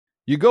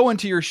You go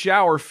into your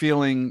shower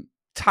feeling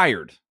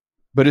tired,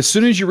 but as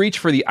soon as you reach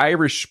for the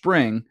Irish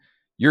Spring,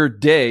 your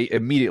day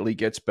immediately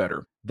gets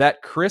better.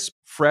 That crisp,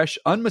 fresh,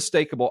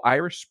 unmistakable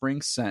Irish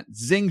Spring scent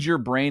zings your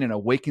brain and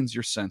awakens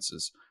your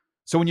senses.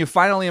 So when you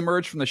finally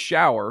emerge from the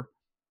shower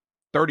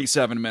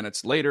 37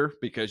 minutes later,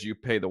 because you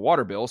pay the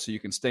water bill so you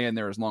can stay in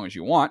there as long as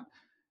you want,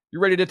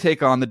 you're ready to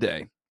take on the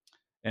day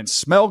and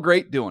smell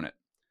great doing it.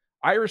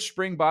 Irish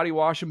Spring Body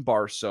Wash and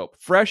Bar Soap.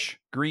 Fresh,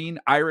 green,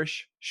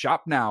 Irish.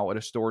 Shop now at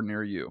a store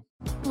near you.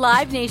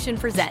 Live Nation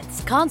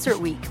presents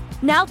Concert Week.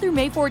 Now through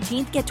May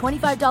 14th, get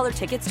 $25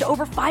 tickets to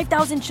over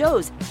 5,000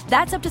 shows.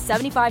 That's up to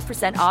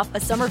 75% off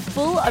a summer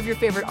full of your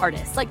favorite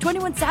artists like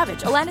 21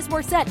 Savage, Alanis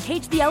Morissette,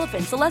 Cage the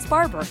Elephant, Celeste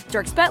Barber,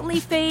 Dierks Bentley,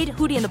 Fade,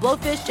 Hootie and the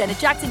Blowfish, Janet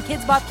Jackson,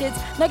 Kids Bop Kids,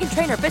 Meghan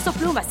Trainor, Bissell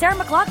Pluma, Sarah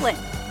McLachlan.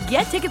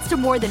 Get tickets to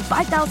more than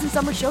 5,000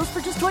 summer shows for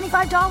just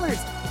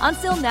 $25. On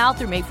sale now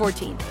through May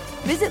 14th.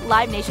 Visit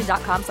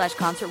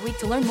LiveNation.com/Concert Week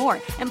to learn more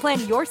and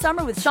plan your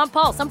summer with Sean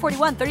Paul, Sum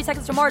 41, 30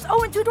 Seconds to Mars,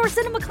 and Two Door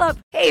Cinema Club.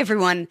 Hey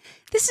everyone,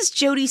 this is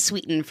Jodie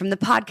Sweetin from the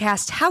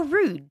podcast How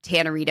Rude,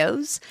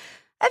 Tanneritos.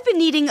 I've been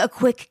needing a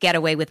quick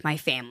getaway with my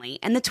family,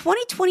 and the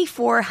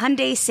 2024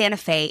 Hyundai Santa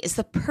Fe is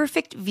the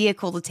perfect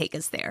vehicle to take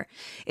us there.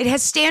 It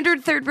has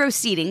standard third-row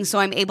seating, so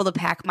I'm able to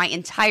pack my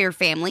entire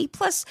family,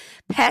 plus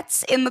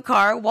pets, in the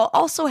car, while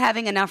also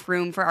having enough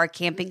room for our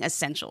camping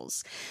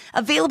essentials.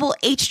 Available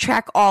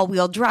H-Track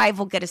all-wheel drive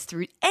will get us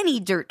through any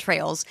dirt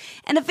trails,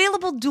 and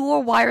available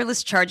dual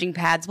wireless charging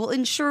pads will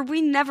ensure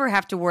we never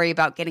have to worry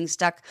about getting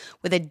stuck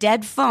with a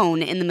dead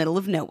phone in the middle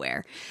of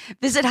nowhere.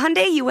 Visit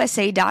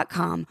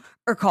HyundaiUSA.com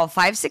or call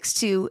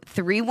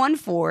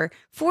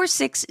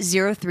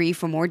 562-314-4603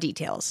 for more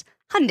details.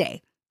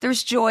 Hyundai,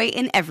 there's joy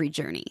in every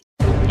journey.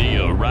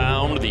 The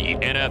Around the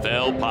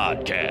NFL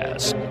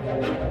podcast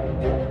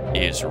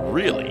is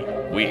really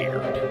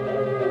weird.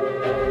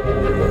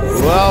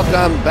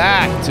 Welcome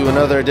back to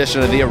another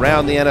edition of the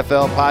Around the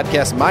NFL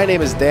podcast. My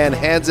name is Dan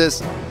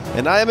Hansis,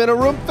 and I am in a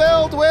room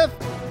filled with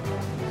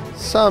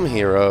some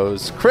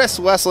heroes. Chris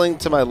Wessling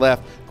to my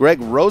left, Greg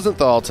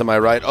Rosenthal to my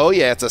right. Oh,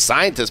 yeah, it's a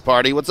scientist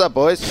party. What's up,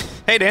 boys?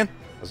 Hey, Dan.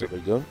 How's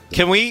everybody doing?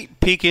 Can we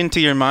peek into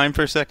your mind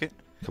for a second?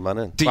 Come on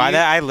in.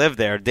 I live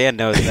there. Dan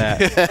knows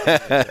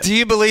that. Do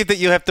you believe that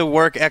you have to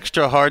work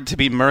extra hard to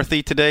be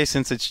mirthy today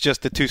since it's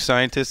just the two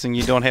scientists and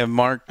you don't have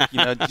Mark?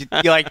 You know,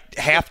 you like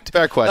have to.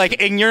 Fair question. Like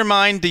in your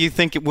mind, do you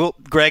think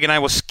Greg and I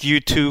will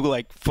skew too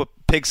like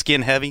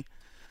pigskin heavy?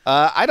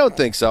 I don't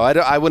think so. I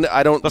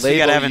don't. Plus, we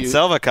got Evan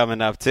Silva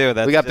coming up too.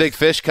 We got Big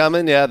Fish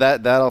coming. Yeah,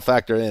 that'll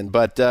factor in.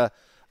 But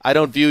I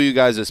don't view you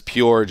guys as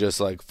pure, just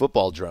like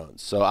football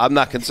drones. So I'm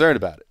not concerned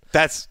about it.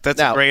 That's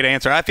now, a great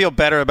answer. I feel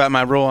better about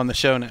my role on the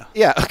show now.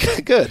 Yeah.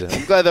 Okay. Good.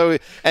 I'm glad that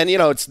and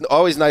it's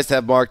always nice to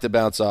have Mark to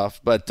bounce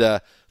off. But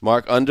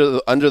Mark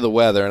under the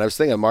weather, and I was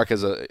thinking Mark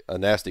has a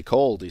nasty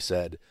cold. He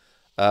said.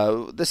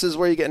 This is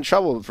where you get in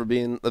trouble for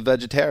being a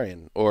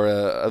vegetarian or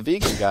a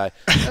vegan guy.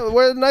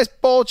 Wear a nice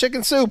bowl of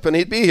chicken soup, and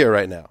he'd be here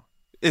right now.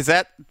 Is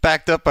that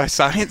backed up by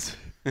science?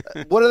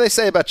 What do they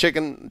say about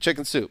chicken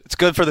soup? It's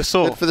good for the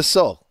soul. Good for the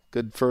soul.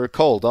 Good for a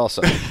cold,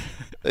 also.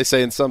 They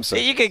say in some soup.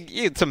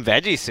 Some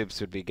veggie soups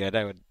would be good.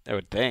 I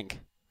would think.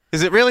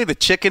 Is it really the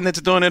chicken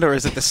that's doing it, or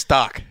is it the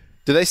stock?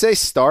 Do they say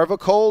starve a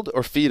cold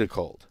or feed a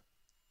cold?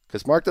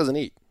 Because Mark doesn't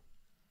eat.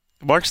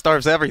 Mark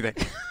starves everything.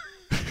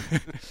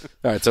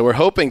 All right, so we're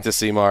hoping to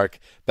see Mark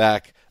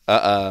back in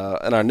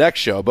our next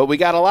show. But we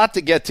got a lot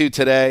to get to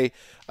today.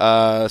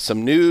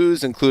 Some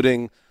news,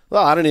 including,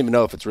 well, I don't even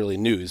know if it's really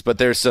news, but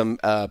there's some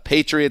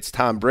Patriots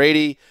Tom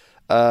Brady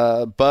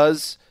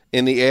buzz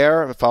in the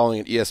air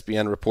following an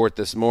ESPN report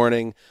this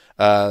morning.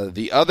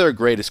 The other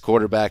greatest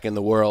quarterback in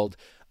the world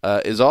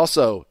is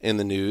also in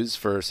the news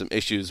for some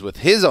issues with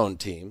his own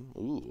team.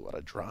 Ooh, a lot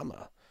of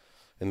drama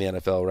in the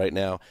NFL right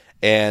now.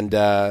 And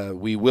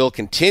we will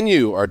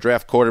continue our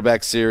draft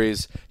quarterback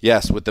series,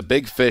 yes, with the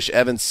big fish,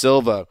 Evan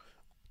Silva.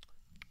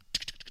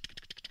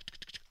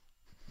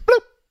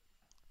 Bloop.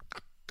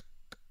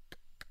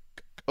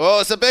 Oh,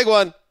 it's a big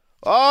one.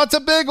 Oh, it's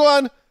a big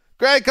one.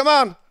 Greg, come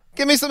on.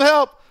 Give me some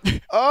help.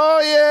 Oh,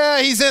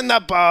 yeah, he's in the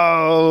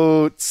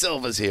boat.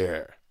 Silva's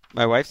here.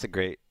 My wife's a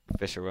great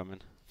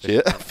fisherwoman.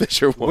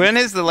 Fisherwoman. When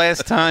is the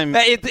last time?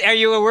 Are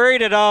you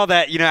worried at all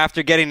that,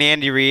 after getting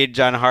Andy Reid,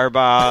 John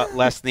Harbaugh,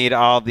 Les Snead,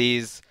 all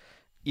these,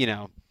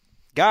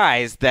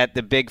 guys, that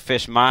the big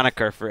fish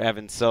moniker for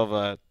Evan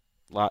Silva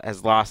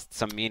has lost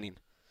some meaning?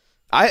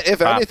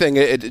 If anything,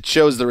 it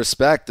shows the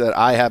respect that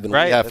I have and we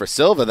have for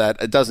Silva, that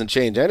it doesn't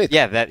change anything.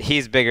 Yeah, that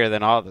he's bigger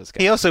than all those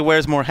guys. He also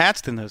wears more hats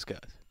than those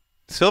guys.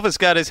 Silva's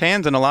got his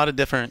hands in a lot of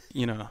different,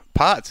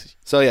 pots.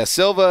 So, yeah,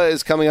 Silva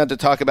is coming on to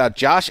talk about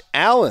Josh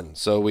Allen.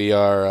 So we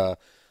are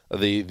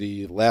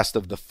the last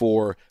of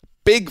the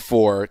big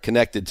four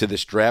connected to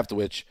this draft,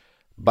 which,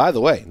 by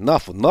the way,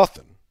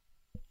 nothing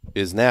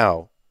is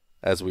now,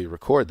 as we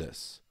record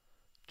this,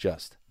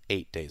 just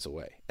 8 days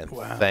away. And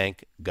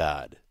Thank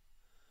God.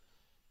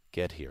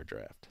 Get here,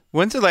 draft.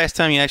 When's the last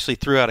time you actually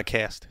threw out a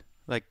cast?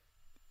 Like,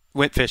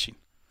 went fishing?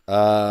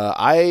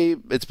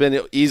 It's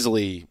been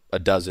easily a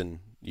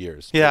dozen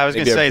years. Yeah, I was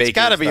going to say, it's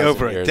got to be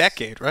over a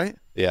decade, right?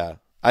 Yeah.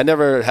 I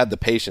never had the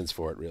patience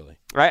for it, really.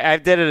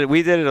 Right,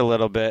 we did it a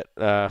little bit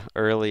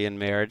early in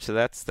marriage, so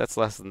that's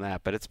less than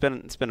that. But it's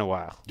been a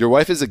while. Your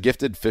wife is a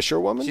gifted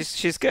fisherwoman?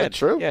 She's good. Is that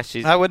true? Yeah,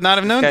 I would not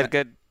have known that.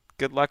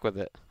 Good luck with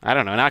it. I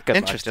don't know, not good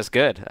luck, just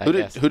good.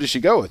 Who did she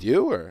go with,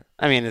 you or?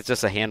 I mean, it's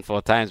just a handful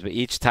of times, but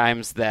each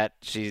times that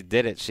she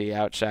did it, she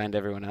outshined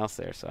everyone else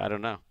there. So I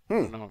don't know.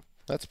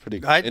 That's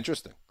pretty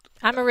interesting.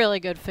 I'm a really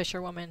good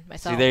fisherwoman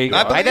myself. See, there you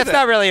go. That's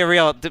not really a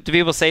real. Do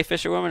people say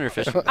fisherwoman or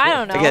fisherwoman? I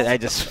don't know. I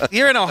just.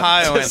 You're an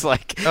Ohioan. Just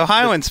like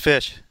Ohioans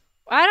fish.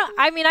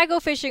 I go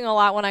fishing a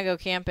lot when I go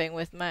camping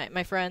with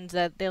my friends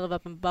that they live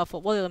up in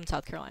Buffalo. Well, they live in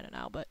South Carolina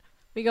now, but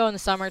we go in the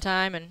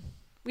summertime and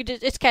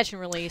it's catch and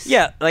release.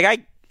 Yeah,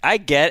 like I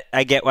get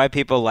why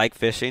people like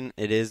fishing.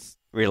 It is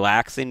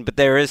relaxing, but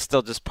there is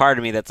still just part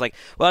of me that's like,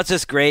 well, it's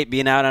just great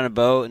being out on a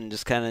boat and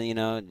just kind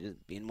of,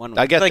 just being one.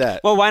 I get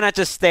that. Well, why not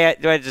just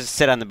just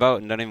sit on the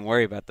boat and don't even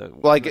worry about the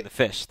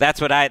fish?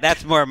 That's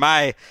more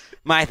my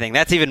thing.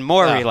 That's even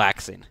more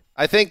relaxing.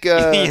 I think, you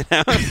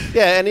know?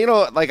 Yeah, and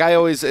I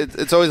always,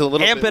 it's always a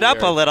little amp bit it up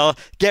weird. a little,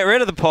 get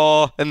rid of the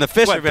pole and the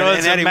fisherman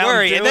and any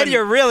worry, and then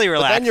you're really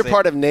relaxing. But then you're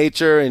part of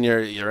nature and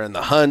you're in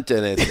the hunt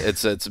and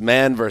it's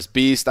man versus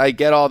beast. I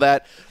get all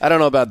that. I don't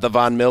know about the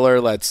Von Miller,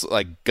 let's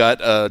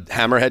gut a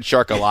hammerhead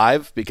shark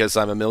alive because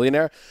I'm a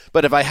millionaire.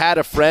 But if I had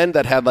a friend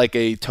that had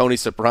a Tony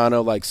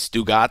Soprano,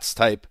 Stugatz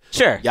type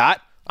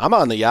yacht, I'm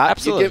on the yacht.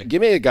 Absolutely.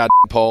 Give me a goddamn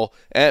pole,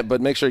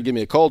 but make sure you give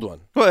me a cold one.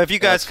 Well, if you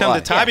guys come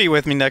to Tybee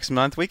with me next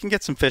month, we can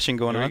get some fishing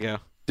going on.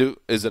 There you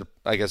go.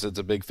 I guess it's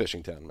a big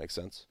fishing town. Makes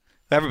sense.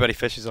 Everybody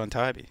fishes on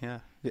Tybee, yeah.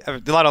 A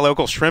lot of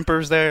local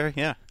shrimpers there,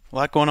 yeah. A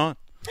lot going on.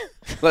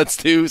 Let's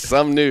do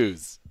some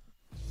news.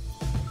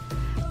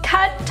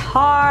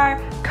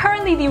 Qatar,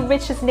 currently the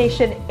richest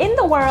nation in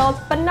the world,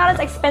 but not as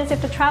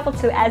expensive to travel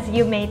to as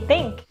you may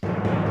think.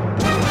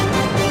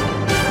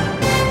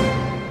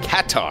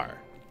 Qatar.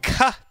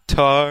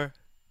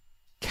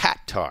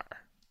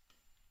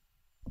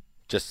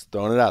 Just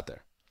throwing it out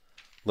there.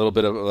 A little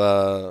bit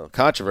of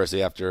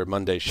controversy after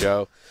Monday's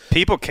show.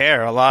 People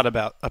care a lot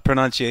about a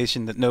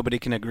pronunciation that nobody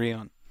can agree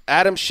on.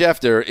 Adam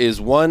Schefter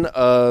is one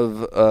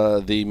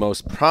of the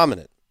most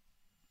prominent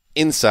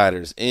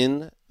insiders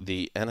in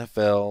the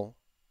NFL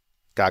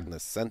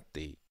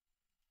cognoscenti.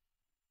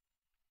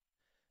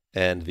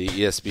 And the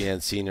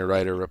ESPN senior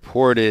writer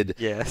reported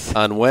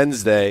on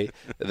Wednesday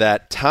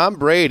that Tom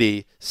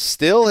Brady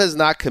still has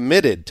not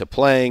committed to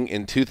playing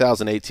in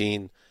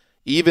 2018,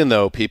 even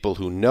though people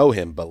who know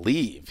him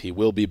believe he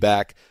will be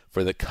back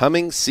for the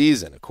coming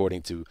season,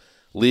 according to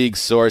league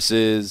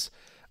sources.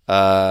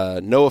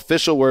 No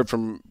official word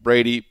from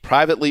Brady,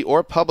 privately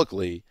or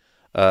publicly,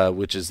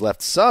 which has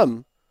left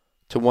some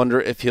to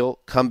wonder if he'll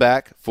come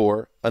back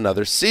for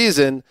another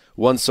season.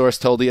 One source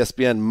told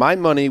ESPN, "My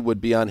money would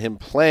be on him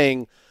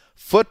playing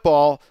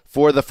football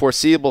for the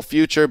foreseeable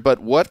future, but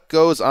what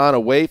goes on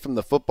away from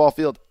the football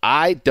field,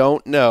 I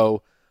don't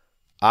know.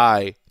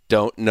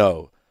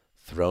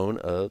 Throne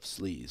of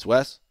sleaze."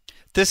 Wes?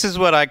 This is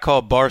what I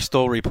call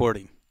barstool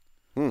reporting.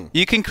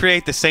 You can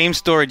create the same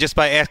story just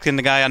by asking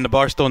the guy on the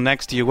barstool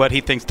next to you what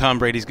he thinks Tom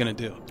Brady's going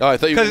to do. Oh, I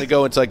thought you were going to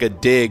go into a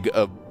dig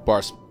of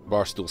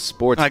barstool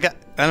sports. I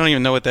don't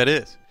even know what that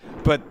is.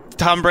 But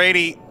Tom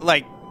Brady,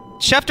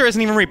 Schefter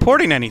isn't even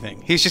reporting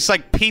anything. He's just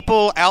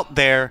people out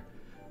there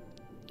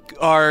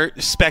are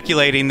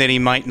speculating that he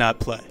might not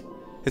play.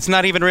 It's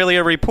not even really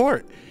a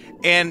report.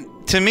 And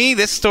to me,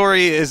 this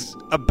story is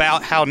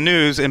about how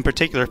news, in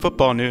particular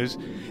football news,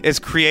 is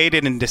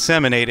created and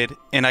disseminated.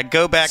 And I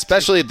go back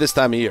especially at this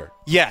time of year.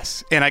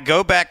 Yes. And I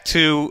go back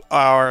to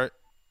our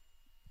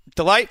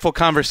delightful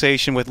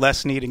conversation with Les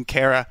Snead and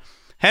Kara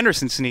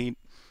Henderson-Snead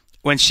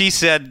when she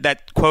said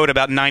that quote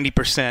about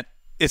 90%.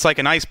 It's like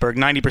an iceberg.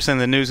 90% of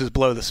the news is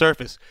below the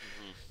surface.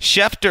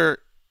 Schefter,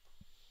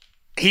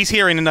 he's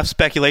hearing enough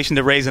speculation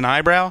to raise an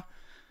eyebrow,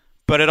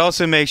 but it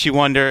also makes you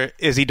wonder,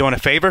 is he doing a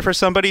favor for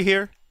somebody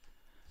here?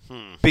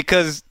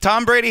 Because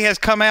Tom Brady has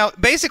come out.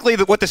 Basically,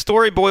 what the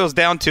story boils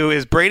down to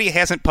is Brady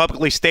hasn't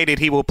publicly stated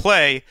he will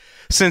play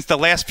since the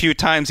last few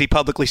times he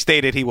publicly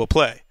stated he will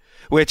play,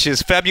 which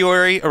is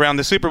February around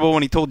the Super Bowl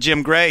when he told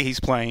Jim Gray he's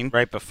playing.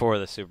 Right before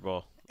the Super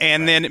Bowl.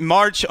 And then in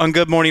March on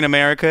Good Morning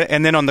America,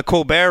 and then on the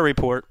Colbert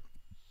Report,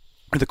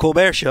 or the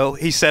Colbert Show,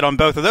 he said on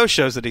both of those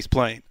shows that he's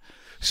playing.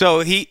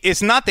 So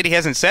it's not that he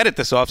hasn't said it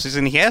this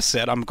offseason. He has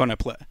said, I'm going to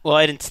play. Well,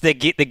 it's the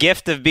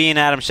gift of being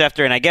Adam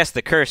Schefter, and I guess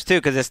the curse, too,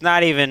 because it's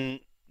not even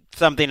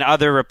something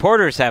other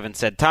reporters haven't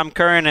said. Tom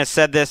Curran has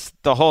said this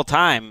the whole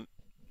time,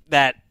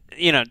 that,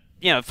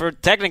 for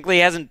technically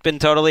hasn't been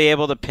totally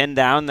able to pin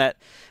down that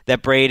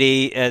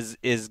Brady is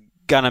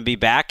going to be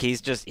back.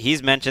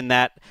 He's mentioned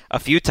that a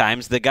few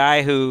times. The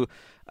guy who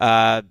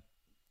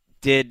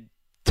did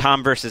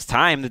Tom versus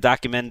Time, the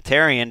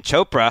documentarian,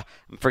 Chopra,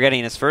 I'm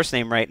forgetting his first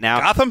name right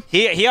now. Gotham?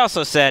 He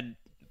also said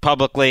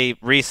publicly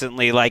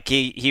recently,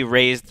 he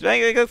raised,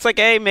 it's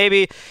hey,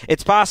 maybe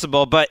it's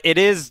possible, but it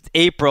is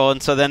April,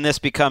 and so then this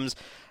becomes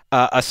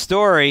a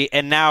story,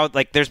 and now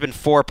there's been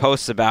 4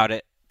 posts about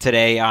it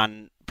today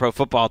on Pro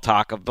Football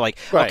Talk of like,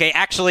 Right. okay,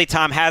 actually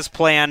Tom has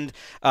planned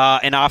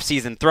an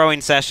off-season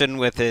throwing session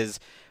with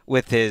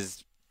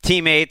his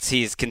teammates.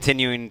 He's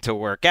continuing to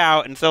work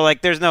out, and so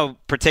like there's no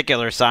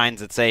particular signs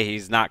that say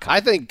he's not coming. I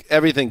think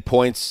everything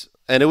points,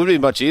 and it would be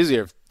much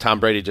easier if Tom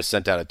Brady just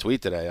sent out a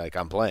tweet today, like,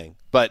 I'm playing.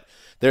 But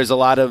there's a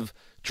lot of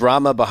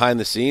drama behind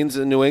the scenes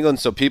in New England,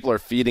 so people are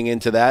feeding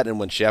into that. And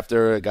when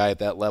Schefter, a guy at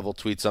that level,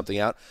 tweets something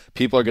out,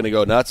 people are going to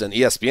go nuts. And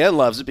ESPN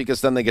loves it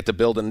because then they get to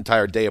build an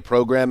entire day of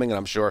programming. And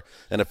I'm sure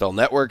NFL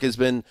Network has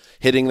been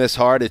hitting this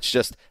hard. It's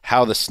just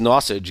how the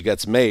sausage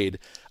gets made.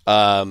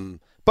 But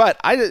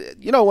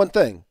one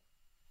thing.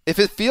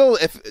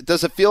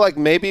 Does it feel like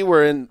maybe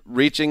we're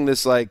reaching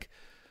this like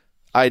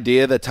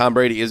idea that Tom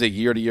Brady is a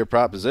year-to-year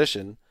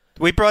proposition?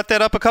 We brought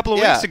that up a couple of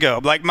weeks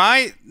ago. Like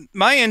my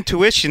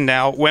intuition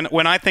now,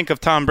 when I think of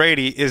Tom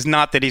Brady, is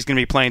not that he's going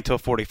to be playing till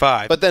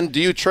 45. But then,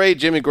 do you trade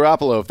Jimmy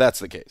Garoppolo if that's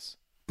the case?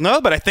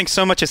 No, but I think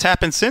so much has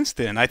happened since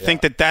then. I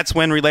think that's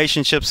when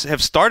relationships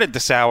have started to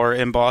sour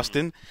in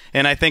Boston,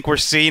 and I think we're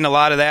seeing a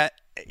lot of that.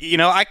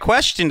 I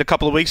questioned a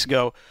couple of weeks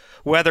ago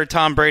whether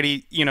Tom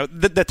Brady,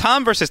 the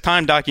Tom versus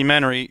Time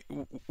documentary,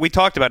 we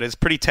talked about it, is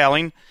pretty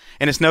telling,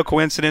 and it's no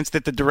coincidence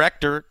that the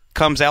director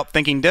comes out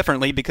thinking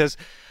differently, because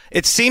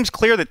it seems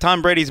clear that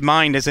Tom Brady's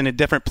mind is in a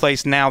different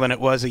place now than it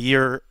was a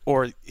year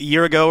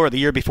ago or the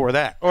year before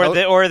that. Or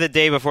the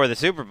day before the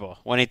Super Bowl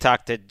when he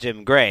talked to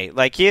Jim Gray.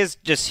 Like, he is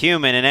just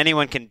human, and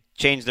anyone can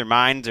change their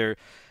minds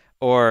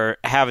or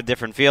have a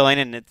different feeling,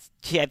 and it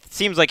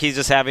seems like he's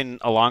just having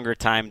a longer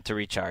time to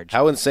recharge.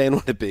 How insane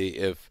would it be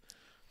if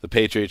the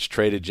Patriots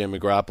traded Jimmy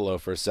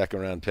Garoppolo for a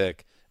second-round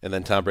pick and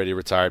then Tom Brady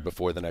retired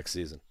before the next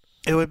season?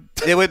 It would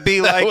be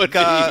That like would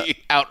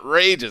be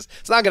outrageous.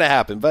 It's not going to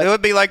happen, but it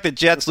would be like the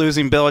Jets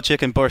losing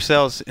Belichick and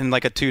Parcells in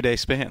like a 2-day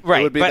span.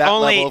 Right, it would be but that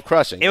only, level of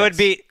crushing. It would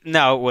be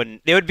no, it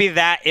wouldn't. It would be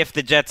that if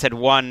the Jets had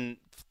won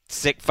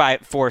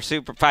 5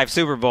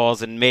 Super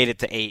Bowls and made it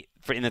to 8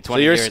 in the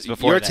 20 years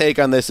before. Your that. take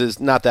on this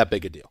is not that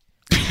big a deal.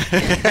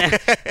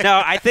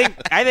 No, I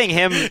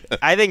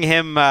think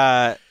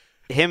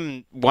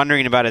him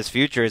wondering about his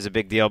future is a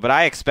big deal, but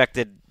I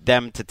expected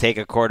them to take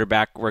a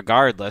quarterback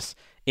regardless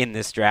in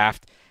this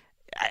draft.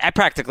 I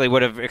practically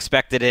would have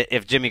expected it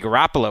if Jimmy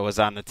Garoppolo was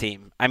on the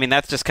team. I mean,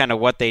 that's just kind of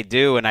what they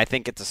do, and I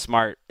think it's a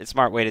smart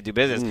way to do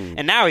business.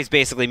 And now he's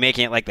basically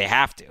making it like they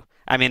have to.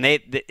 I mean,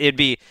 it'd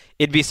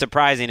be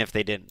surprising if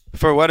they didn't.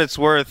 For what it's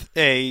worth,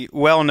 a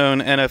well-known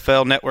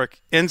NFL Network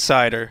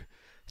insider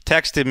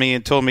texted me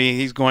and told me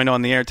he's going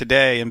on the air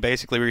today and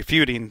basically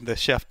refuting the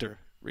Schefter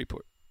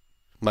report.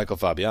 Michael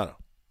Fabiano.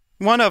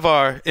 One of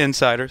our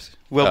insiders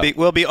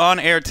will be on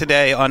air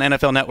today on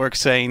NFL Network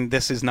saying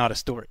this is not a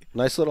story.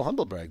 Nice little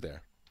humble brag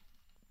there.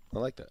 I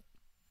like that.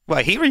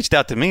 Well, he reached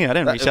out to me. I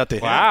didn't reach out to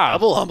him. Wow.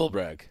 Double humble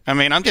brag. I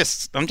mean, I'm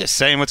just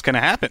saying what's going to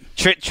happen.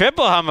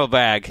 Triple humble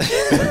bag.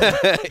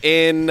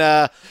 In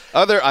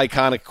other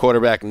iconic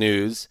quarterback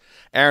news,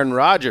 Aaron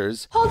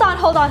Rodgers. Hold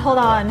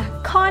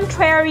on.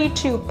 Contrary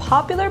to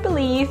popular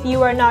belief,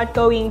 you are not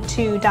going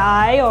to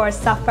die or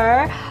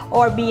suffer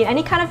or be in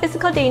any kind of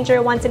physical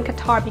danger once in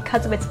Qatar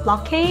because of its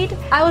blockade.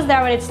 I was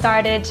there when it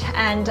started,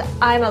 and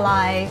I'm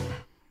alive.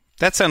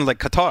 That sounded like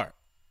Qatar.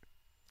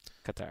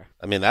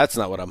 I mean, that's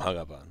not what I'm hung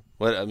up on.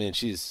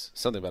 She's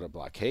something about a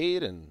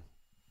blockade and.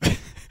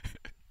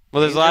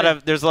 Well, there's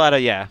a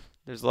lot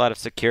of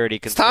security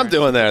concerns. What's Tom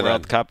doing there,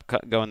 World then?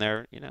 Cup going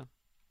there,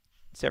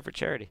 It's there for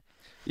charity.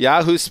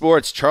 Yahoo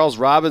Sports' Charles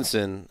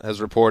Robinson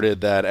has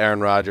reported that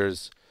Aaron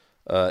Rodgers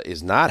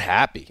is not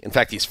happy. In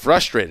fact, he's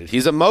frustrated.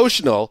 He's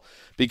emotional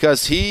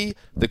because the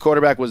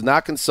quarterback, was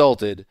not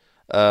consulted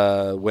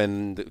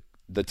when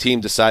the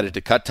team decided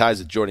to cut ties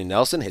with Jordy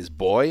Nelson, his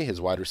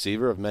wide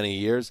receiver of many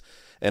years,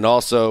 and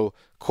also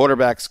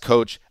quarterback's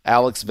coach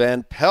Alex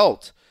Van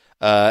Pelt.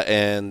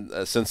 And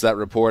since that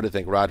report, I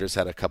think Rodgers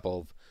had a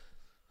couple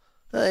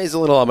of he's a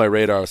little on my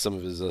radar with some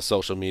of his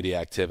social media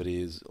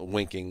activities,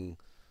 winking,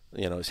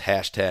 his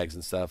hashtags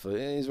and stuff.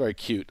 He's very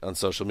cute on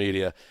social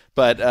media,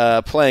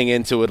 but playing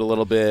into it a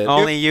little bit.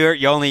 Only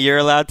you're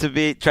allowed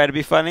to try to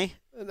be funny?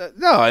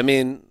 No, I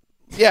mean,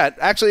 yeah,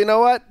 actually, you know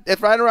what?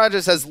 If Aaron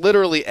Rodgers has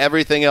literally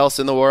everything else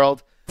in the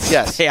world,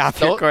 yes. Stay off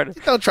your corner.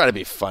 Don't try to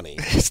be funny.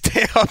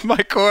 Stay off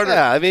my corner.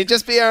 Yeah, I mean,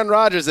 just be Aaron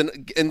Rodgers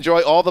and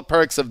enjoy all the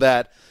perks of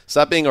that.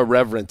 Stop being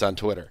irreverent on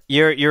Twitter.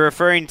 You're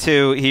referring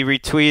to, he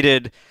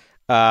retweeted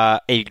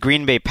a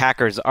Green Bay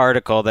Packers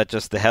article that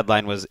just the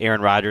headline was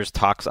Aaron Rodgers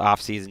talks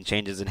offseason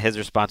changes, and his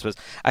response was,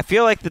 I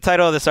feel like the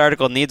title of this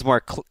article needs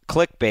more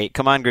clickbait.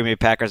 Come on, Green Bay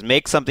Packers,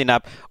 make something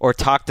up or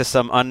talk to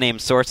some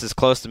unnamed sources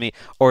close to me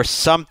or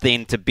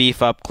something to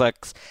beef up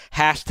clicks.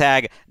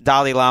 Hashtag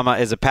Dalai Lama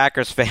is a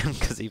Packers fan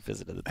because he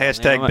visited the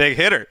Hashtag big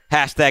hitter.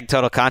 Hashtag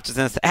total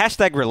consciousness.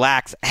 Hashtag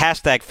relax.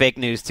 Hashtag fake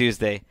news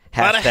Tuesday.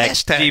 Hashtag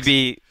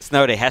GB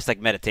Snow Day.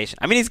 Hashtag meditation.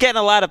 I mean, he's getting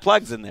a lot of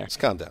plugs in there. Just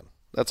calm down.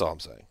 That's all I'm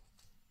saying.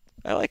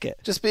 I like it.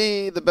 Just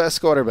be the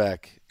best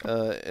quarterback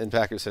in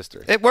Packers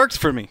history. It works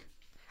for me.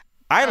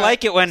 I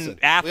like it when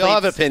athletes. We all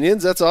have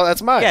opinions. That's all.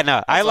 That's mine. Yeah,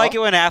 no. I like it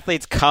when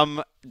athletes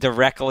come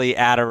directly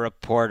at a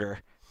reporter,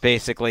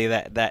 basically,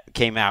 that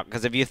came out.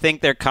 Because if you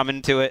think they're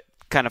coming to it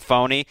kind of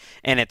phony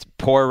and it's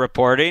poor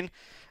reporting,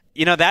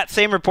 that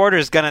same reporter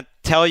is going to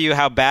tell you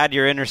how bad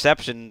your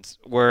interceptions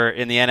were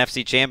in the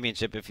NFC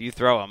Championship if you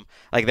throw them.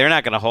 Like, they're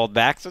not going to hold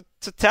back, so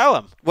tell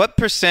them. What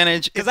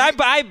percentage? Because I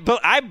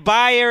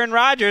buy Aaron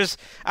Rodgers.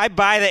 I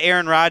buy that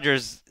Aaron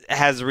Rodgers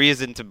has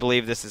reason to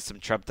believe this is some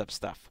trumped up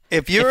stuff.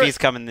 If he's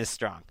coming this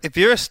strong. If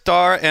you're a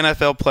star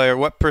NFL player,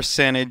 what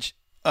percentage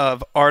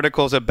of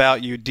articles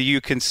about you do you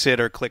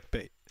consider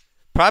clickbait?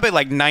 Probably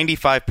like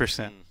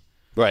 95%.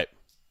 Right.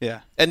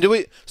 Yeah. And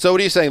so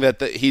what are you saying,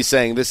 that he's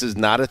saying this is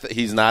not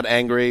he's not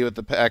angry with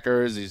the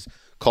Packers? He's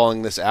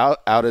calling this out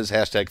as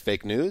hashtag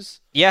fake news?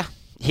 Yeah.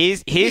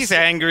 He's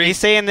angry. He's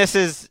saying this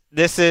is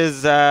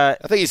I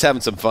think he's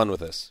having some fun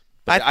with this.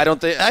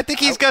 I think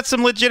he's got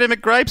some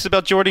legitimate gripes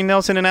about Jordy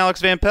Nelson and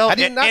Alex Van Pelt.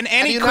 And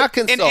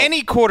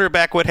any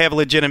quarterback would have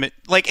legitimate,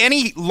 like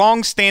any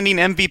long-standing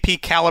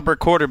MVP caliber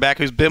quarterback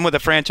who's been with a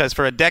franchise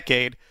for a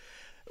decade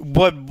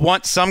would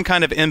want some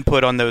kind of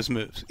input on those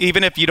moves.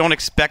 Even if you don't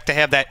expect to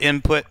have that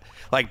input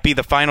be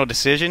the final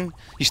decision,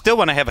 you still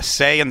want to have a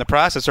say in the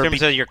process. In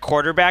terms of your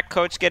quarterback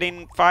coach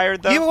getting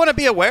fired, though? You want to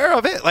be aware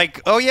of it.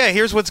 Like, oh, yeah,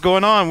 here's what's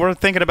going on. We're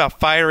thinking about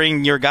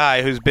firing your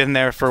guy who's been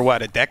there for,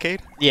 a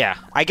decade? Yeah.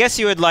 I guess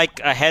you would like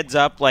a heads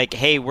up, like,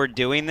 hey, we're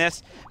doing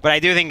this. But I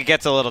do think it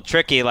gets a little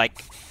tricky.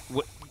 Like,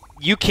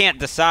 you can't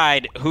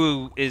decide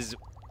who is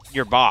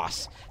your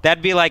boss.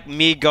 That'd be like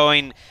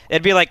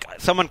it'd be like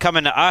someone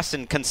coming to us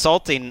and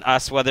consulting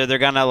us whether they're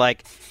going to,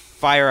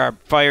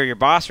 fire your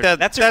boss.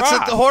 That's your boss.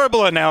 That's a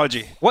horrible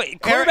analogy. What,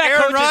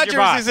 Aaron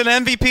Rodgers is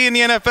an MVP in the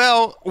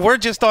NFL. We're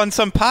just on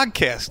some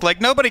podcast.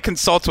 Nobody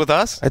consults with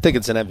us. I think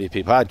it's an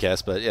MVP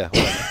podcast, but yeah.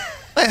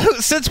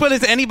 Since when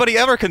has anybody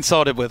ever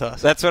consulted with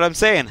us? That's what I'm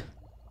saying.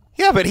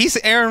 Yeah, but he's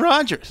Aaron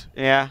Rodgers.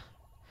 Yeah.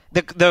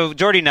 The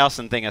Jordy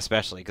Nelson thing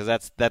especially, because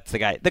that's the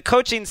guy. The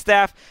coaching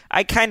staff,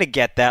 I kind of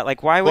get that.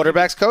 Why would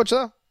quarterback's coach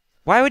though?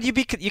 Why would you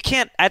be? You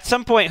can't. At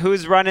some point,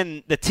 who's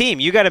running the team?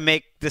 You got to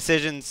make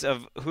decisions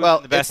of who's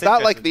in the best. It's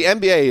not like the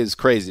NBA is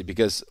crazy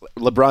because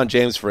LeBron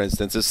James, for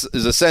instance,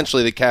 is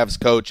essentially the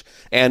Cavs coach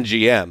and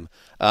GM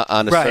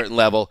on a certain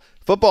level.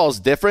 Football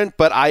is different,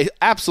 but I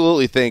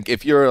absolutely think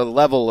if you're a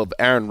level of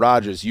Aaron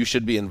Rodgers, you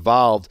should be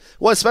involved.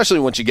 Well, especially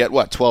once you get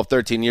 12,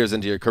 13 years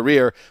into your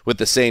career with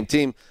the same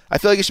team. I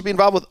feel like you should be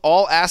involved with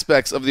all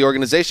aspects of the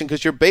organization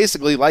because you're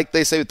basically, like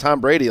they say with Tom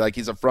Brady, like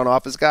he's a front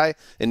office guy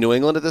in New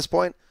England at this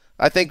point.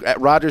 I think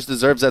Rodgers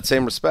deserves that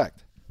same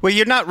respect. Well,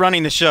 you're not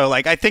running the show.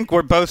 I think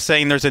we're both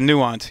saying there's a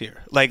nuance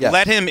here. Yes.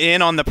 Let him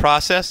in on the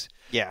process.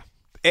 Yeah.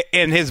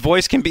 And his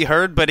voice can be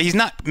heard, but he's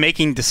not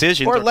making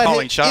decisions or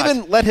calling shots.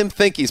 Even let him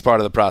think he's part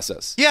of the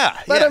process. Yeah.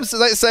 Let him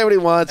say what he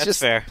wants. That's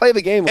just fair. Play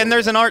the game. And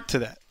there's an art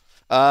to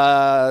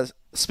that.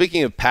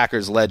 Speaking of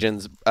Packers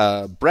legends,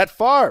 Brett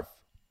Favre,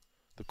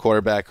 the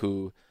quarterback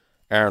who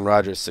Aaron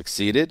Rodgers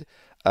succeeded,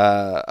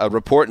 a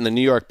report in the New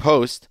York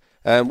Post.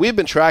 And we've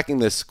been tracking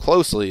this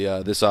closely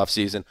this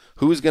offseason.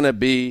 Who's going to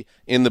be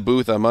in the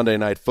booth on Monday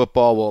Night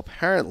Football? Well,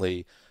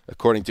 apparently,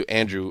 according to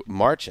Andrew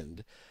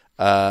Marchand,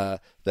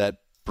 that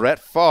Brett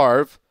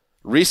Favre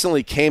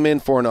recently came in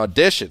for an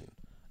audition.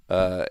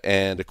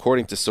 And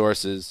according to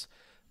sources,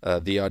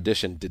 the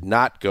audition did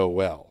not go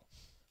well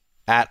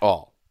at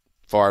all.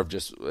 Favre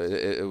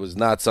it was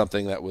not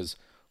something that was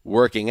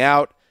working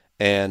out.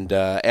 And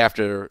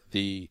after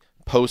the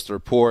Post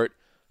report,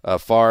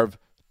 Favre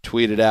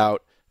tweeted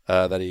out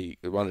that he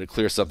wanted to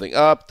clear something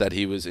up, that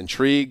he was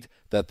intrigued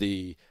that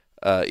the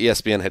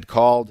ESPN had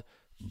called,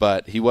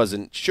 but he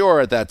wasn't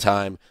sure at that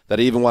time that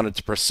he even wanted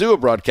to pursue a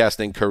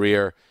broadcasting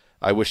career.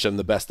 I wish him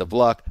the best of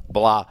luck,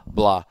 blah,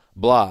 blah,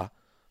 blah.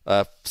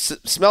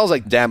 Smells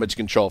like damage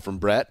control from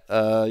Brett.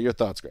 Your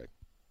thoughts, Greg?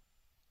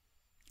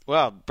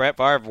 Well, Brett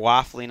Favre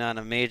waffling on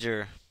a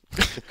major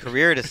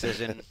career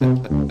decision.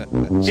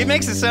 He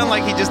makes it sound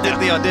like he just did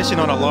the audition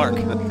on a lark.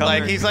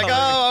 He's like, oh,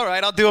 all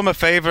right, I'll do him a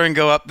favor and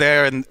go up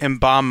there and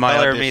bomb my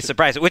audition. Me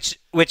surprised,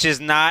 which is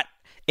not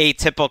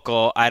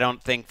atypical, I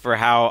don't think, for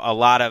how a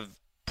lot of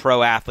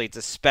pro athletes,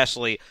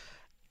 especially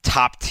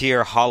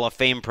top-tier Hall of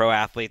Fame pro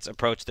athletes,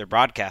 approach their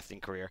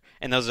broadcasting career.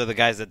 And those are the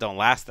guys that don't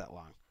last that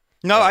long.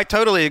 No, I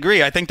totally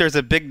agree. I think there's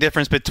a big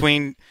difference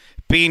between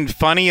being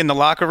funny in the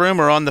locker room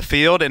or on the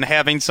field and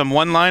having some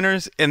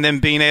one-liners and then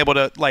being able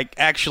to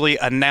actually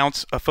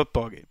announce a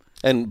football game.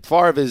 And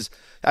Favre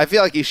I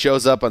feel like he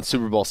shows up on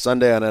Super Bowl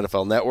Sunday on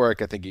NFL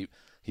Network. I think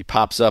he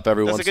pops up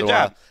every once in a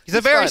while.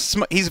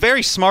 He's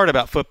very smart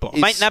about football.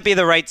 Might not be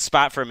the right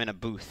spot for him in a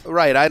booth.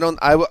 Right. I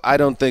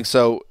don't think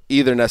so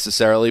either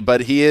necessarily,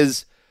 but he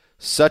is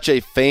such a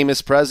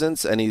famous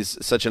presence and he's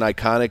such an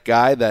iconic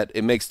guy that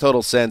it makes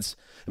total sense.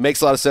 It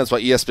makes a lot of sense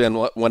why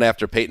ESPN went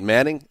after Peyton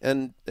Manning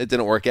and it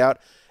didn't work out,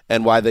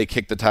 and why they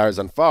kicked the tires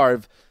on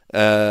Favre.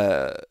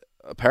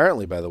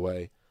 Apparently, by the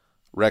way,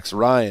 Rex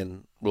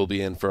Ryan will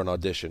be in for an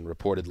audition,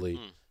 reportedly,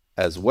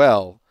 as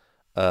well,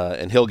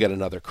 and he'll get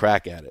another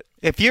crack at it.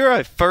 If you're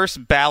a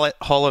first ballot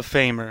Hall of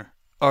Famer,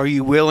 are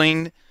you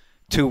willing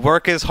to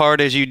work as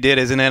hard as you did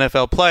as an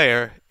NFL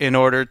player in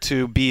order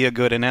to be a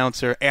good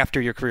announcer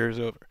after your career is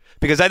over?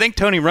 Because I think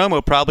Tony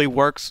Romo probably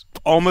works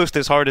almost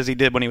as hard as he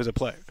did when he was a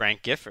player.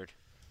 Frank Gifford.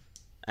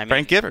 I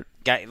mean, Frank Gifford.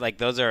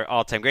 Those are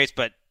all-time greats,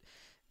 but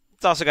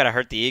it's also got to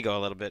hurt the ego a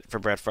little bit for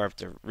Brett Favre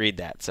to read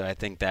that. So I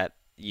think that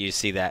you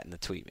see that in the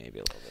tweet maybe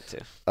a little bit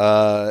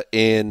too.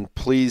 In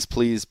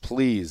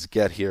please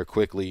get here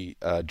quickly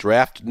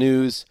draft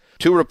news.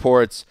 2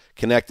 reports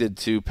connected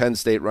to Penn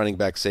State running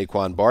back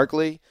Saquon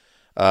Barkley.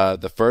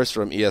 The first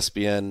from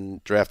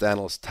ESPN draft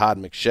analyst Todd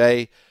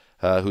McShay,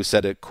 who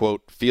said it,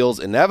 quote, feels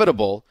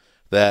inevitable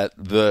that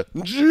the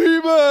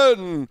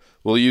G-Men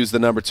will use the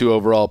number 2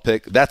 overall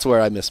pick. That's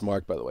where I miss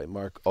Mark, by the way.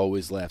 Mark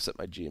always laughs at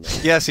my G-Men.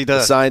 Yes, he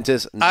does. The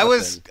scientist,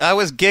 nothing. I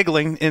was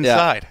giggling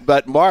inside. Yeah,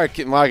 but Mark,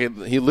 he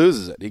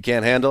loses it. He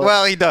can't handle it.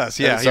 Well, he does.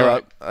 Yeah. So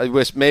Right. I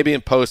wish maybe in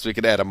post we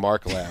could add a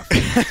Mark laugh.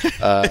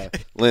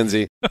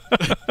 Lindsay,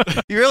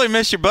 You really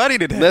miss your buddy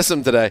today. miss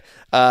him today.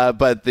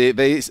 But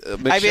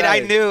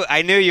McShay,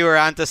 I knew you were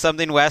onto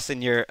something, Wes,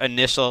 in your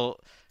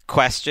initial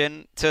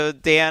question to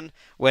Dan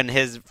when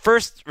his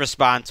first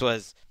response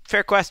was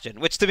fair question,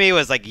 which to me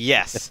was like,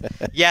 yes,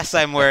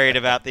 I'm worried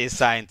about these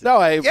scientists. No,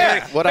 Fair I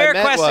meant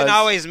question was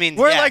always means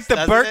We're yes, like the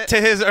doesn't Bert it?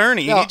 to his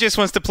Ernie. No. He just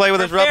wants to play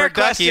with his A rubber fair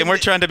ducky, question- and we're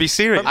trying to be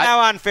serious. From now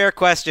on, fair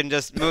question,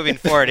 just moving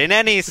forward in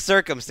any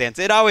circumstance,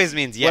 it always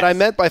means yes. What I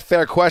meant by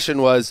fair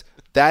question was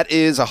that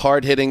is a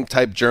hard-hitting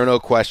type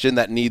journo question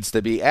that needs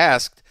to be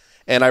asked,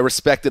 and I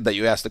respected that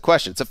you asked the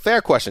question. It's a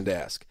fair question to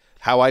ask,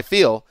 how I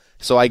feel,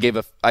 so I gave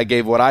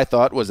what I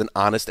thought was an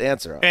honest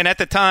answer. And at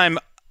the time,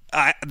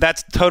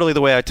 that's totally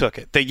the way I took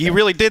it. That you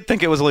really did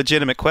think it was a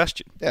legitimate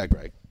question. Yeah,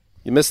 Greg.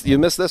 You missed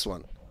this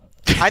one.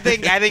 I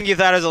think you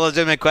thought it was a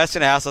legitimate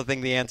question. I also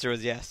think the answer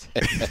was yes.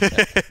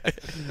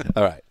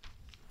 All right.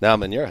 Now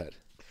I'm in your head.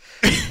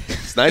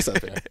 It's nice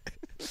up here.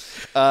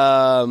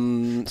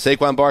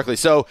 Saquon Barkley.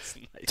 So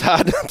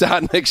Todd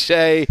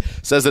McShay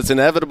says it's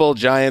inevitable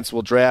Giants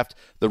will draft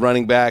the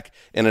running back.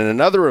 And in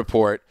another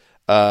report,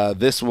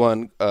 this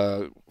one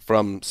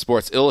from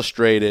Sports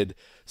Illustrated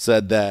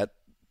said that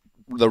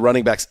the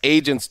running back's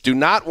agents do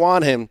not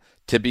want him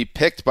to be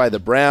picked by the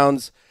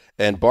Browns,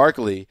 and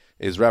Barkley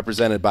is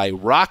represented by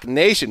Rock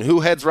Nation.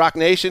 Who heads Rock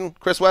Nation,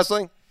 Chris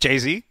Wessling?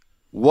 Jay-Z?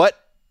 What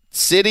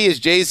city is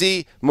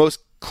Jay-Z most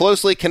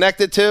closely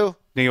connected to?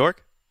 New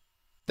York?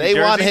 They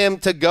New want Jersey? him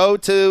to go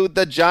to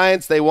the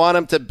Giants. They want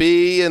him to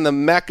be in the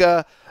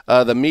Mecca,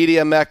 the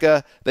media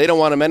Mecca. They don't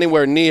want him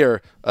anywhere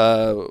near,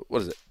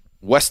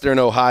 Western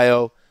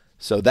Ohio.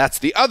 So that's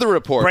the other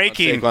report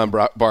Breaking. on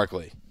Saquon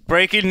Barkley.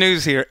 Breaking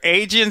news here.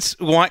 Agents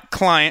want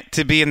client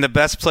to be in the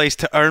best place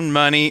to earn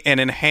money and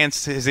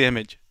enhance his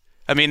image.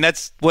 I mean,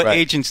 that's what Right.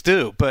 agents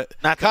do, but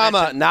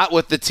Not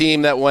with the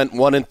team that went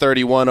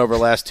 1-31 over the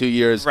last 2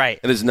 years, Right.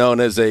 and is known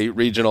as a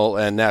regional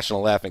and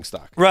national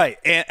laughingstock. right.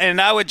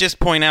 And I would just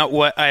point out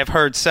what I have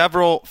heard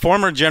several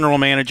former general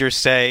managers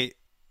say,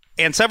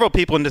 and several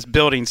people in this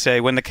building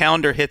say, when the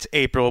calendar hits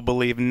April,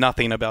 believe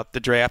nothing about the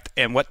draft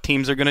and what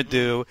teams are going to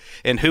do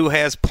and who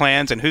has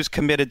plans and who's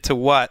committed to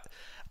what.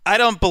 I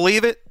don't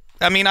believe it.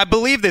 I mean, I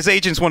believe these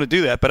agents want to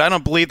do that, but I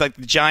don't believe the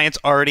Giants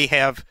already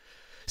have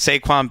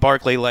Saquon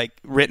Barkley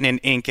written in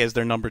ink as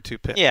their number 2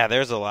 pick. Yeah,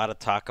 there's a lot of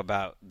talk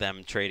about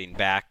them trading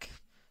back.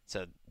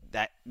 So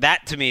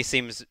that to me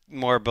seems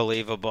more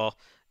believable.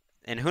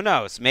 And who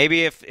knows?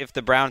 Maybe if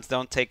the Browns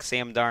don't take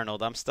Sam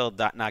Darnold, I'm still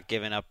not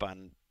giving up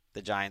on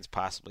the Giants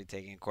possibly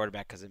taking a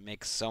quarterback because it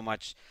makes so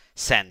much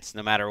sense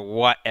no matter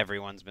what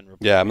everyone's been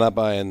reporting. Yeah, I'm not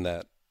buying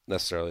that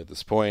necessarily at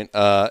this point.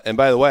 And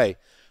by the way,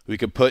 we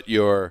could put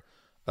your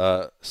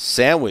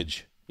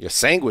sandwich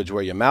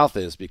where your mouth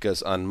is,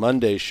 because on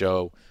Monday's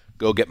show,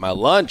 Go Get My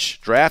Lunch,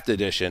 Draft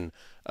Edition,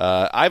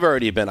 I've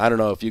already been, I don't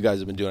know if you guys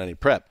have been doing any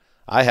prep.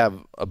 I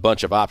have a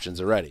bunch of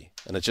options already,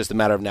 and it's just a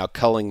matter of now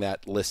culling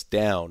that list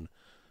down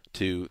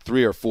to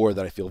 3 or 4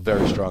 that I feel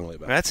very strongly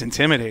about. That's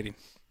intimidating.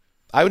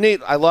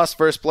 I lost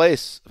first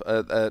place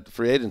at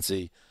free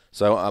agency,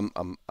 so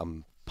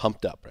I'm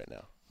pumped up right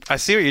now. I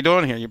see what you're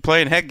doing here. You're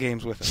playing head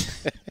games with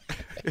it.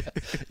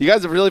 You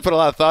guys have really put a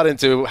lot of thought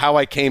into how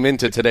I came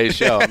into today's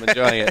show. I'm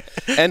enjoying it.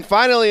 And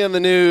finally in the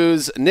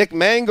news, Nick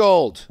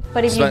Mangold.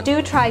 But if you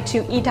do try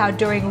to eat out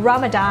during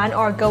Ramadan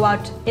or go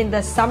out in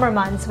the summer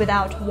months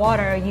without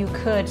water, you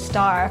could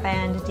starve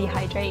and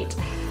dehydrate.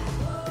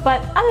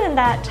 But other than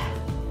that,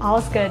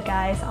 all's good,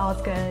 guys.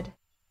 All's good.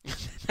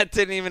 That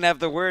didn't even have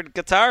the word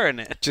guitar in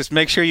it. Just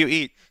make sure you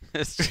eat.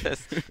 It's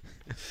just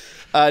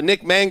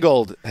Nick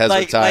Mangold has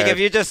retired. like if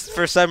you just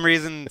for some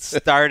reason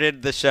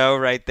started the show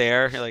right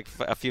there,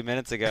 a few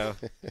minutes ago,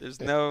 there's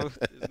no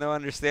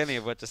understanding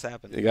of what just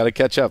happened. You got to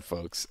catch up,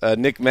 folks.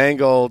 Nick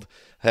Mangold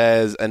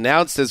has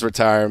announced his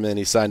retirement.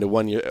 He signed a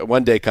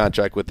one-day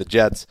contract with the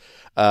Jets.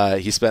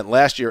 He spent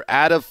last year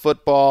out of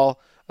football,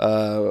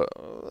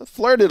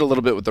 flirted a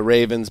little bit with the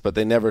Ravens, but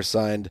they never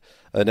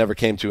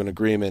came to an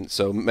agreement.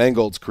 So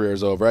Mangold's career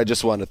is over. I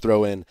just want to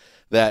throw in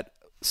that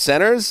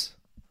centers,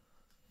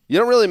 you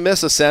don't really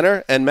miss a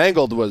center, and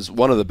Mangold was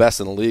one of the best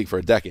in the league for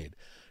a decade.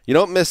 You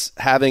don't miss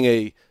having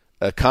a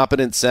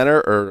competent center,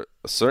 or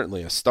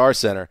certainly a star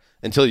center,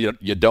 until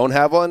you don't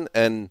have one.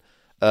 And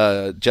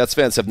Jets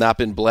fans have not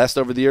been blessed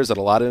over the years at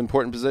a lot of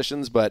important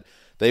positions, but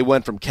They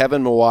went from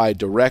Kevin Mawai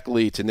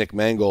directly to Nick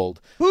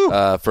Mangold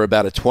for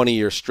about a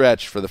 20-year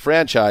stretch for the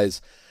franchise.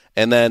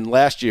 And then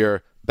last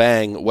year,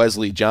 bang,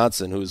 Wesley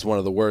Johnson, who's one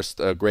of the worst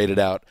graded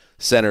out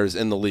centers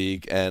in the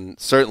league and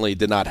certainly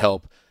did not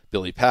help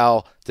Billy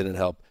Powell, didn't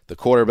help the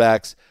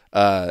quarterbacks.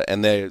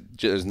 And the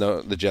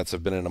Jets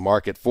have been in a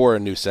market for a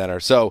new center.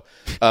 So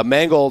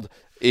Mangold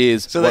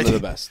is one of the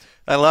best.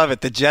 I love it.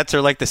 The Jets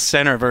are like the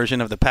center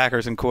version of the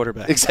Packers and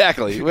quarterback.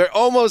 Exactly. We're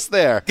almost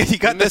there. You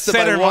got the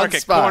center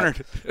market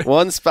cornered.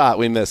 One spot,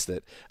 we missed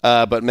it.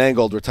 But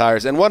Mangold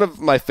retires. And one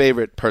of my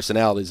favorite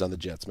personalities on the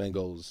Jets.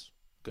 Mangold is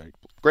a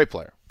great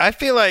player. I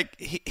feel like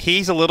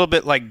he's a little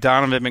bit like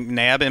Donovan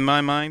McNabb in my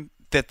mind,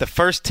 that the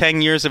first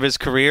 10 years of his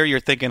career, you're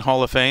thinking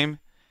Hall of Fame,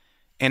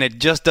 and it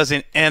just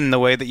doesn't end the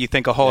way that you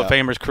think a Hall of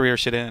Famer's career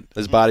should end.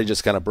 His body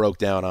just kind of broke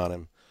down on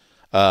him.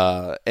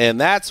 And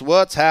that's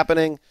what's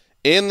happening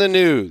in the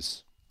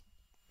news.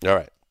 All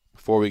right.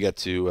 Before we get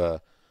to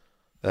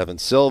Evan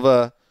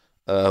Silva,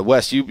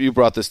 Wes, you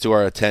brought this to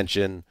our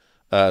attention,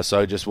 so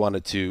I just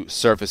wanted to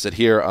surface it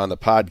here on the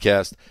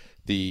podcast.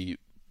 The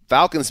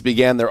Falcons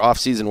began their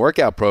off-season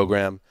workout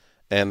program,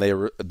 and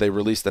they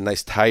released a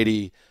nice,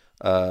 tidy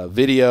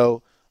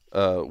video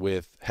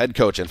with head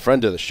coach and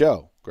friend of the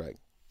show, Greg,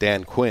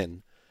 Dan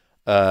Quinn,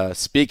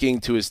 speaking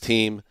to his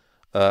team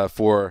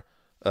for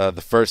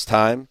the first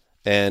time.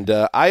 And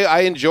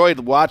I enjoyed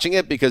watching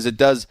it because it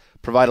does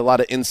provide a lot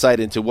of insight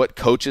into what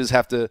coaches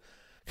have to,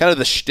 kind of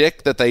the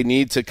shtick that they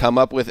need to come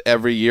up with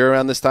every year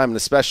around this time. And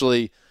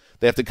especially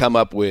they have to come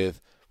up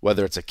with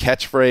whether it's a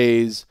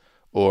catchphrase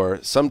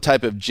or some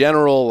type of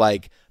general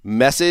like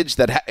message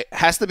that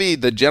has to be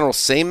the general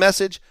same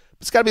message,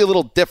 but it's got to be a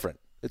little different.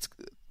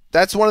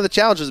 That's one of the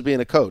challenges of being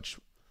a coach.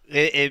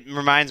 It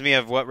reminds me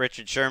of what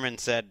Richard Sherman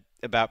said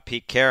about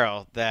Pete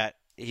Carroll, that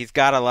he's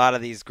got a lot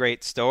of these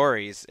great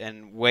stories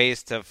and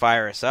ways to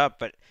fire us up,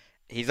 but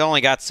he's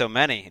only got so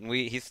many, and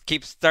he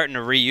keeps starting to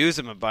reuse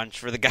them a bunch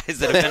for the guys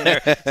that have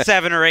been there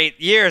 7 or 8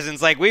 years. And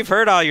it's like, we've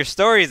heard all your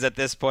stories at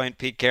this point,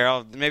 Pete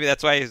Carroll. Maybe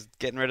that's why he's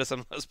getting rid of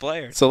some of those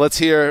players. So let's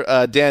hear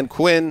Dan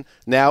Quinn,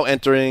 now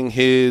entering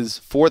his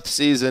 4th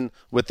season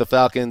with the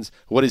Falcons,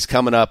 what he's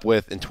coming up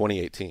with in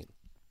 2018.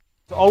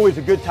 It's always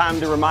a good time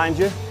to remind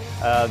you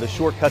the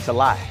shortcut's a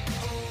lie.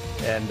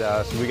 And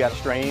so we got to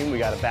strain, we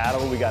got to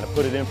battle, we got to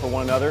put it in for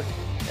one another,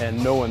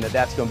 and knowing that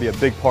that's going to be a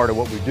big part of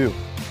what we do.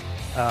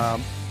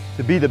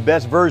 To be the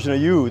best version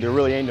of you, there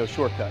really ain't no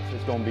shortcuts.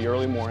 It's going to be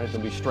early morning, it's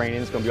going to be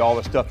straining, it's going to be all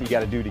the stuff that you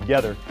got to do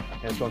together,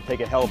 and it's going to take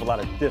a hell of a lot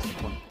of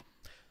discipline.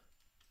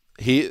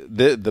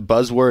 The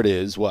buzzword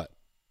is what?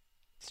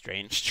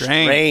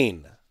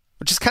 Strain.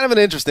 Which is kind of an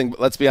interesting,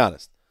 let's be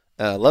honest.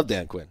 Love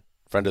Dan Quinn,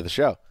 friend of the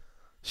show.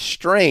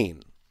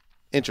 Strain.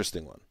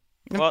 Interesting one.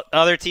 Well,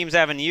 other teams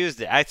haven't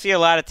used it. I see a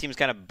lot of teams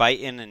kind of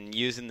biting and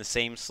using the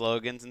same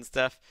slogans and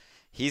stuff.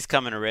 He's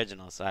coming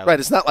original. So right,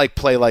 it's not like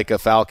play like a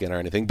Falcon or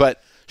anything,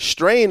 but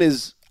strain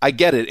is, I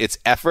get it, it's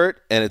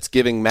effort, and it's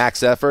giving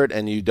max effort,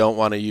 and you don't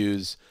want to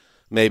use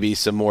maybe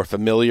some more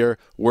familiar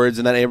words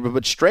in that neighborhood,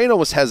 but strain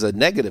almost has a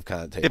negative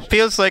connotation. It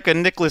feels like a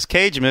Nicolas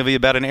Cage movie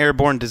about an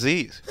airborne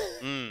disease.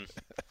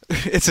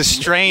 It's a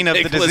strain of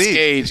the disease. Nicolas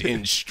Cage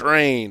in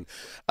Strain.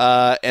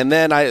 And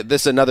then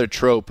this is another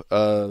trope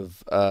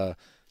of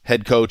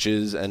head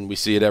coaches, and we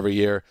see it every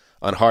year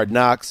on Hard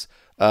Knocks,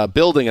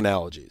 building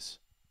analogies.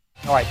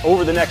 All right,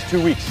 over the next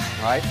 2 weeks,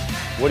 all right,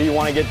 what do you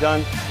want to get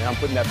done? And I'm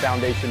putting that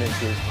foundation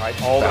into, all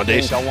right, all the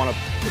things I want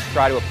to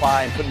try to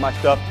apply and put my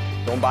stuff.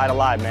 Don't buy it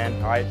alive, man,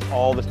 all right?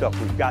 All the stuff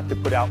we've got to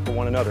put out for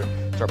one another.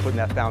 Start putting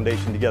that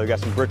foundation together.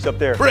 Got some bricks up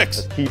there.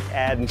 Bricks. Let's keep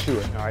adding to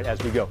it, all right,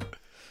 as we go.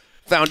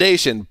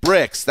 Foundation,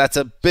 bricks, that's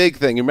a big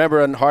thing. You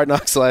remember on Hard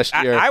Knocks last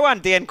year? I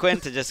want Dan Quinn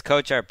to just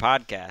coach our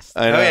podcast.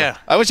 I know. Oh, yeah.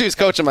 I wish he was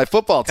coaching my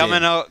football team.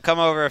 Come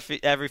over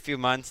every few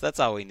months.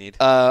 That's all we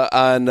need.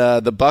 On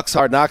the Bucs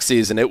Hard Knocks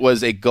season, it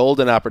was a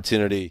golden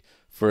opportunity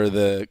for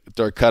the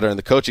Dirk Cutter and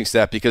the coaching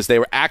staff because they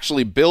were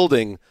actually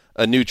building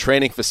a new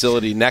training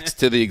facility next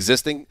to the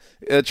existing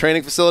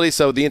training facility.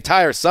 So the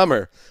entire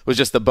summer was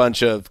just a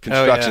bunch of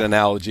construction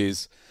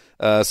analogies.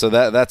 So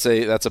that's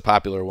a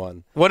popular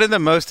one. One of the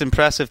most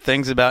impressive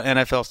things about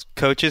NFL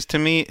coaches to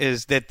me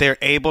is that they're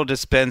able to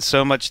spend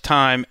so much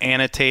time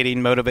annotating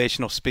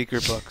motivational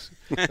speaker books.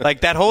 Like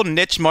that whole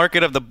niche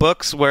market of the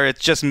books where it's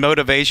just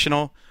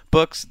motivational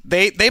books,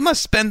 they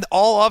must spend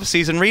all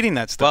offseason reading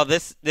that stuff. Well,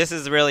 this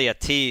is really a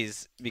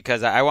tease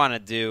because I want to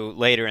do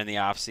later in the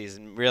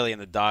offseason, really in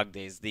the dog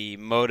days, the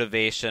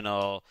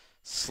motivational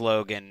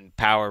slogan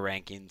power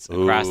rankings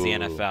across the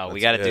NFL.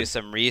 We got to do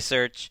some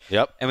research.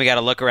 Yep. And we got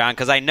to look around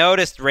because I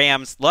noticed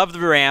love the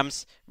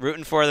Rams,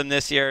 rooting for them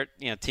this year,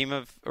 team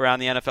of around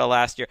the NFL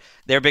last year.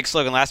 Their big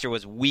slogan last year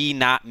was "We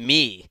Not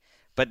Me."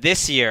 But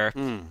this year,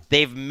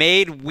 they've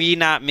made "We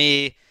Not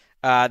Me"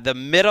 the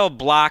middle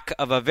block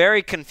of a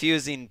very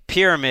confusing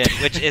pyramid,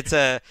 which it's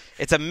a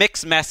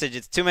mixed message.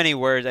 It's too many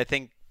words. I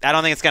think I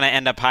don't think it's going to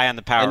end up high on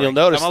the power. And you'll rankings.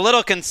 notice- I'm a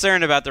little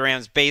concerned about the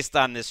Rams based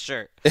on this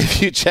shirt.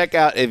 If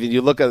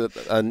you look at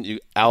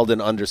Alden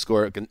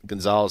 _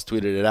 Gonzalez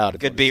tweeted it out.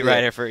 Good beat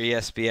writer for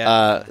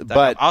ESPN.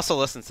 But also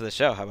listens to the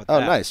show. How about oh,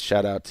 that? nice.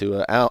 Shout out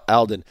to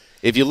Alden.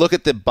 If you look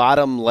at the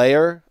bottom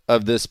layer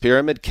of this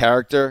pyramid,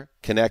 character,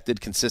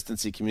 connected,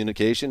 consistency,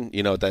 communication,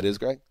 you know what that is,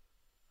 Greg?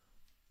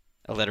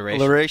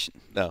 Alliteration.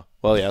 No.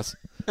 Well, yes.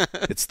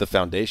 It's the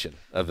foundation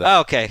of that.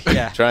 Oh, okay.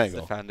 Yeah. Triangle.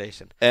 It's the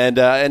foundation.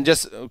 And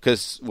just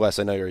because, Wes,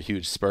 I know you're a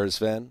huge Spurs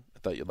fan, I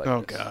thought you'd like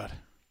Oh, this. God.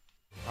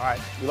 All right,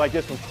 we like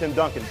this one, Tim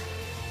Duncan.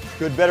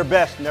 Good, better,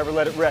 best. Never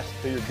let it rest.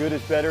 So your good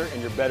is better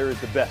and your better is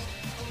the best.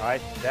 All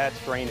right,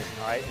 that's training.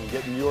 All right, and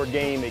getting your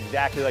game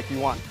exactly like you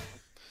want.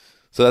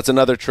 So that's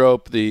another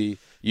trope, the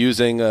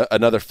using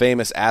another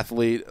famous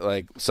athlete,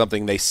 like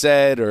something they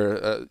said,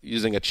 or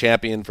using a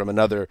champion from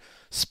another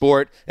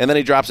sport, and then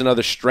he drops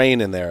another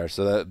strain in there.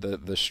 So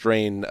the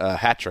strain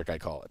hat trick, I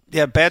call it.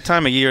 Yeah, bad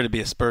time of year to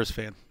be a Spurs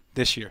fan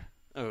this year.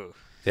 Oh.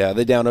 Yeah,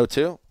 they down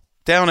 0-2?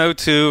 Down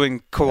 0-2,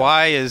 and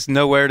Kawhi is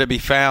nowhere to be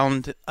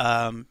found.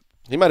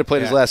 He might have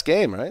played his last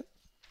game, right?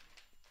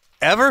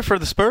 Ever for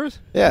the Spurs?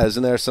 Yeah,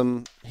 isn't there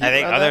some... I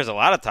think there's a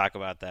lot of talk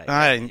about that.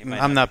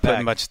 I'm not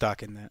putting much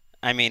stock in that.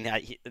 I mean,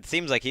 it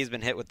seems like he's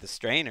been hit with the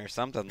strain or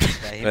something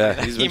like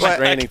that. He's been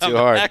straining too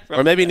hard.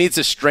 Or maybe he needs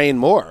to strain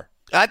more.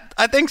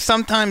 I think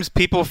sometimes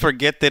people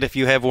forget that if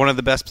you have one of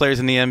the best players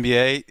in the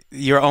NBA,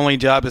 your only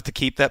job is to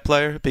keep that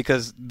player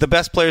because the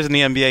best players in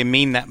the NBA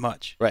mean that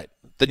much. Right.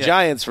 The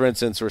Giants, for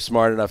instance, were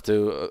smart enough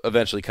to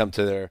eventually come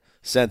to their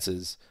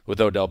senses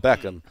with Odell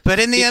Beckham. But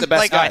in the end,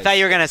 I thought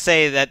you were going to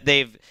say that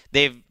they've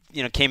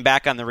came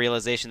back on the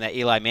realization that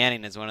Eli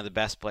Manning is one of the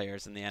best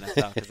players in the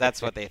NFL because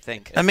that's what they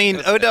think. I mean,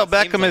 Odell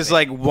Beckham is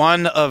like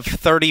one of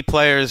 30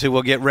 players who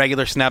will get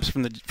regular snaps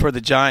for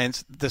the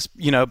Giants. This,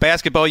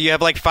 basketball, you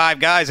have like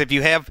 5 guys. If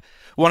you have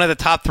one of the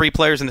top 3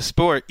 players in the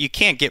sport, you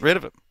can't get rid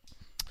of him.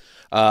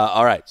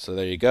 All right, so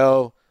there you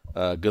go.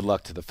 Good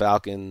luck to the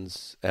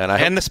Falcons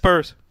and the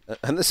Spurs.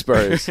 And the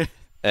Spurs.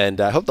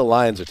 And I hope the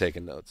Lions are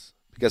taking notes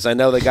because I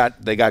know they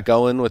got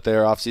going with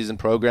their offseason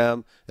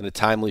program in a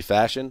timely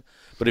fashion.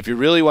 But if you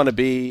really want to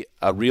be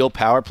a real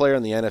power player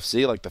in the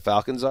NFC like the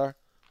Falcons are,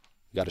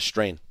 you got to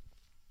strain.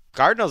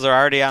 Cardinals are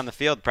already on the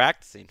field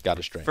practicing. Got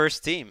to strain.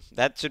 First team.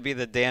 That should be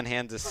the Dan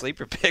Hanzus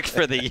sleeper pick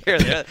for the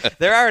year.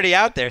 They're already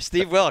out there.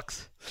 Steve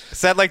Wilkes.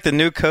 Is that like the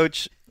new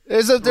coach?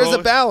 There's a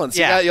balance.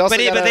 Yeah, but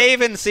they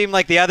even seem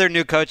like the other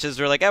new coaches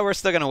were like, we're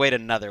still going to wait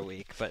another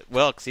week. But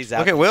Wilkes, he's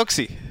out. Look at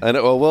Wilksey. I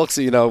know, well,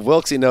 Wilksey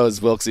knows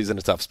Wilksey's in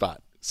a tough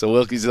spot. So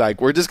Wilkie's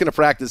like, we're just going to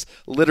practice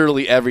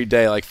literally every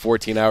day, like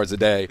 14 hours a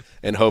day,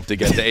 and hope to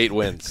get to 8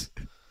 wins.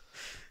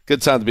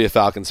 Good time to be a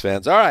Falcons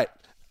fan. All right,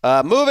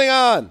 moving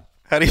on.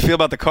 How do you feel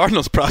about the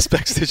Cardinals'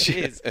 prospects this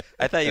year?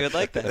 I thought you would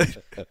like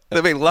that.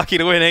 They'll be lucky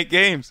to win 8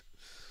 games.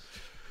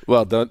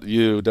 Well, don't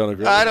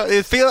agree? I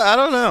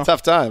don't know.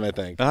 Tough time, I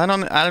think.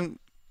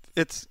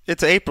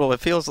 It's April.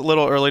 It feels a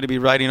little early to be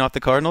writing off the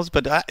Cardinals,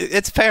 but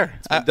it's fair.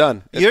 It's been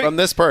done. From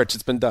this perch,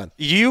 it's been done.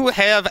 You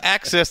have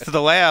access to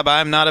the lab.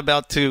 I'm not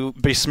about to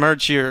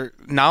besmirch your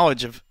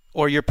knowledge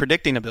or your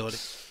predicting ability.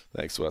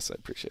 Thanks, Wes. I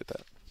appreciate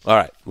that. All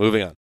right,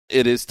 moving on.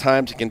 It is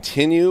time to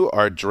continue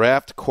our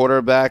draft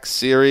quarterback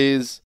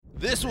series.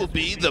 This will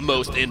be the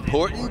most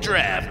important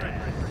draft,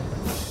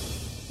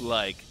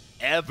 like,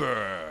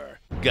 ever.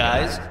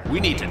 Guys, we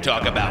need to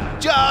talk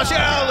about Josh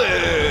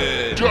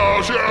Allen!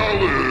 Josh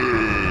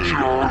Allen!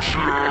 Josh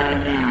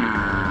Allen!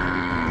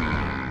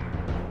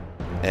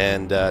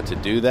 And to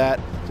do that,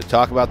 to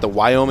talk about the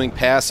Wyoming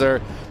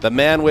passer, the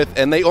man with,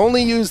 and they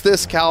only use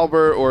this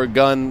caliber or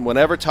gun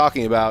whenever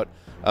talking about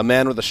a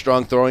man with a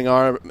strong throwing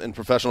arm in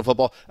professional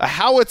football, a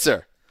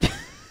howitzer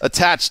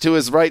attached to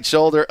his right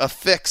shoulder,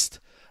 affixed.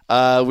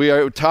 We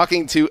are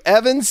talking to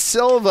Evan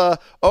Silva.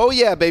 Oh,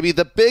 yeah, baby.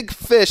 The big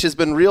fish has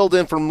been reeled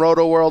in from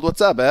Roto World.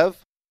 What's up,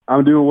 Ev?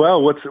 I'm doing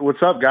well.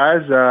 What's up,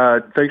 guys?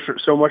 Thanks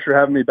so much for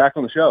having me back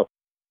on the show.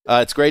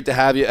 It's great to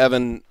have you,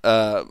 Evan.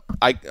 The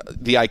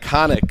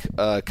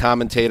iconic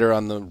commentator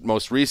on the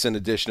most recent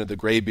edition of the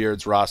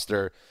Graybeards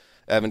roster.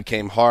 Evan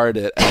came hard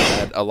at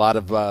a lot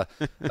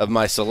of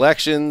my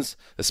selections,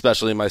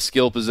 especially my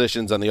skill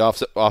positions on the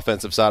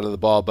offensive side of the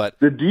ball. But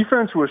the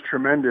defense was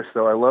tremendous,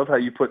 though. I love how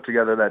you put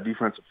together that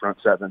defensive front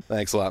seven.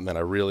 Thanks a lot, man.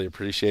 I really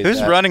appreciate Who's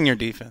that. Who's running your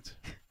defense?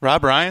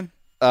 Rob Ryan?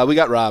 We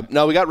got Rob.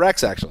 No, we got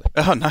Rex, actually.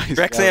 Oh, nice.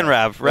 Rex and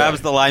Rob.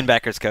 Rob's the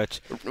linebackers coach.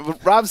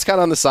 Rob's kind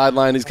of on the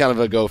sideline. He's kind of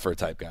a gopher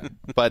type guy.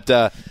 But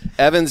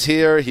Evan's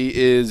here. He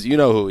is, you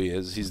know who he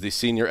is. He's the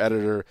senior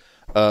editor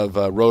of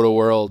Roto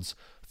World's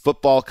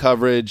football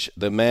coverage.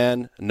 The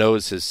man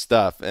knows his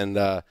stuff. And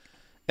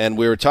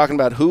we were talking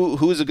about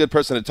who's a good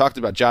person to talk to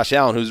about Josh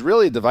Allen, who's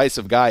really a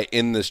divisive guy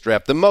in this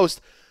draft.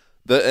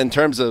 In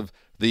terms of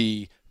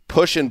the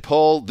push and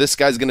pull, this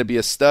guy's going to be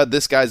a stud.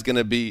 This guy's going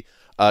to be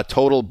a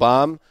total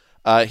bomb.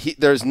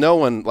 There's no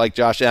one like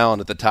Josh Allen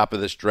at the top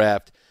of this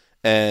draft.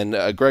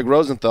 And Greg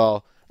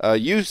Rosenthal,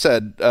 you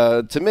said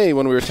to me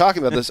when we were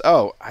talking about this,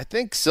 I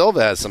think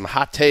Silva has some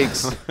hot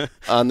takes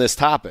on this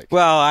topic.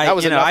 Well,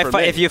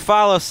 if you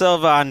follow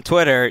Silva on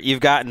Twitter, you've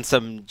gotten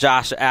some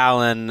Josh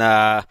Allen,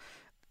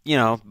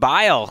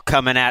 bile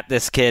coming at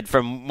this kid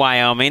from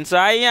Wyoming. So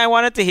I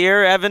wanted to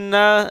hear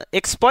Evan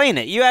explain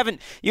it. You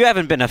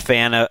haven't been a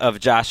fan of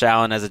Josh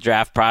Allen as a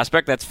draft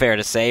prospect. That's fair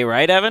to say,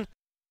 right, Evan?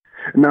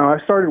 No,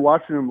 I started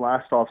watching him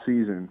last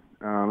offseason,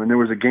 and there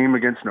was a game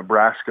against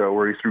Nebraska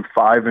where he threw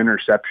 5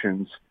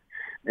 interceptions.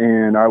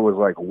 And I was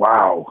like,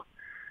 wow,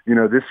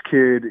 this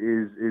kid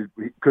is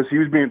because he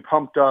was being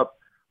pumped up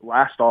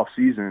last off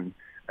season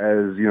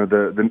as,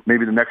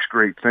 maybe the next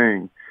great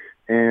thing.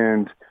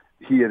 And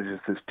he had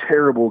just this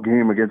terrible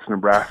game against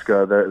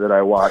Nebraska that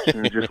I watched.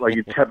 And it just like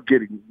it kept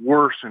getting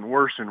worse and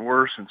worse and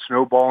worse and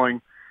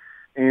snowballing.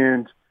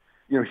 And,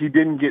 he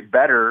didn't get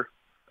better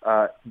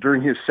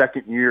during his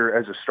second year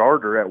as a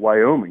starter at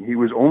Wyoming. He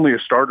was only a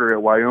starter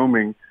at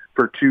Wyoming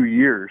for 2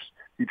 years.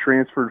 He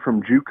transferred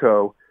from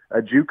JUCO.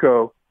 At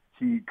JUCO,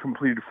 he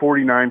completed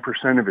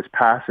 49% of his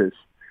passes.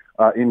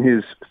 In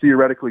his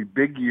theoretically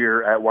big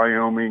year at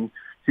Wyoming,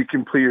 he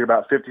completed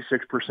about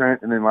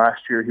 56%, and then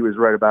last year he was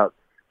right about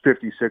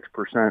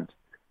 56%.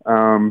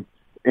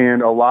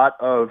 And a lot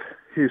of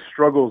his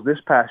struggles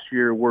this past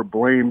year were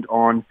blamed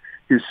on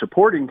his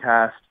supporting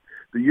cast.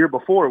 The year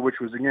before, which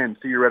was, again,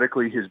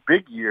 theoretically his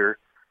big year,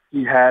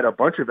 he had a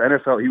bunch of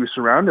he was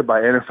surrounded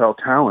by NFL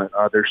talent.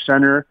 Their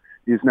center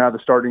is now the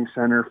starting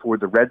center for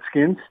the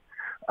Redskins.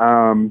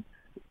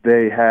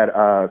 They had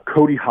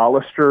Cody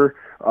Hollister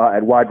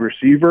at wide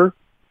receiver.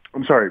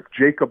 I'm sorry,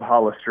 Jacob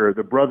Hollister,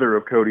 the brother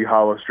of Cody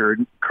Hollister,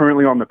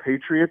 currently on the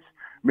Patriots,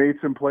 made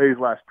some plays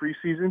last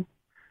preseason.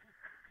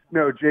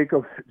 No,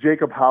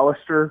 Jacob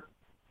Hollister.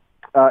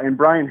 And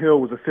Brian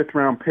Hill was a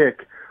 5th-round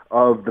pick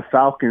of the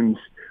Falcons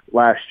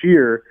last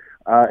year.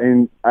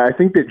 And I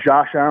think that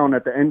Josh Allen,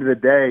 at the end of the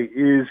day,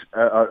 is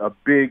a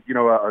big,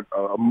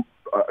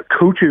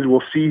 coaches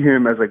will see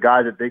him as a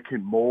guy that they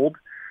can mold.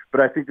 But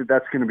I think that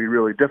that's going to be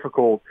really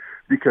difficult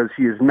because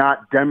he has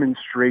not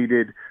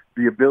demonstrated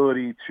the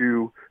ability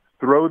to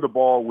throw the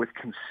ball with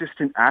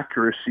consistent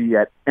accuracy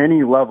at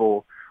any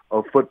level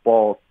of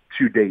football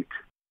to date.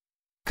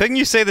 Couldn't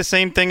you say the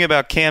same thing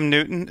about Cam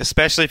Newton,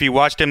 especially if you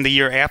watched him the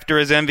year after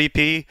his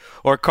MVP,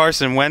 or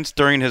Carson Wentz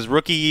during his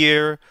rookie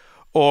year,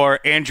 or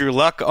Andrew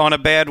Luck on a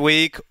bad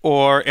week,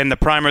 or in the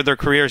prime of their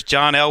careers,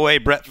 John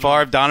Elway, Brett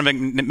Favre,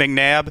 Donovan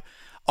McNabb?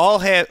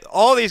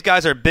 All these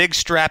guys are big,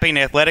 strapping,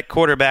 athletic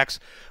quarterbacks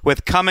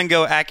with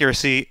come-and-go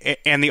accuracy,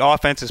 and the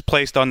offense is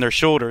placed on their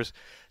shoulders.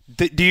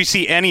 Do you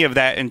see any of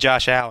that in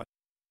Josh Allen?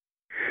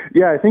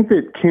 Yeah, I think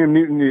that Cam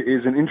Newton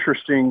is an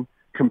interesting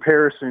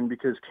comparison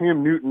because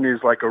Cam Newton is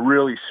like a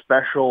really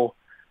special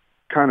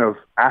kind of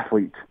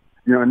athlete,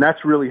 and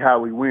that's really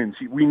how he wins.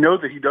 We know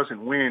that he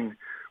doesn't win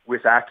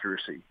with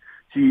accuracy.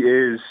 He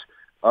is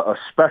a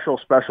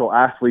special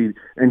athlete,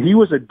 and he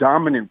was a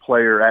dominant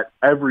player at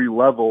every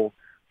level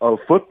of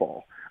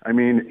football. I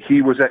mean,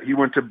 he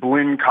went to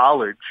Blinn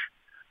College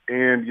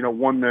and,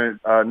 won the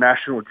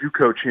National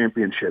JUCO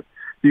championship.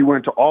 He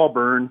went to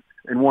Auburn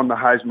and won the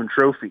Heisman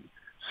Trophy.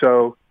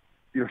 So,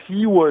 he's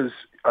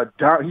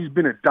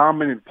been a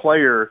dominant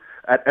player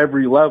at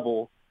every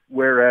level,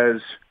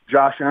 whereas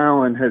Josh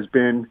Allen has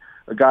been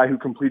a guy who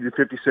completed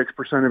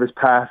 56% of his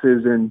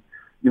passes, and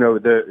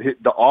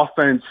the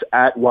offense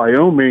at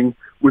Wyoming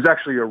was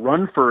actually a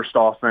run-first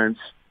offense.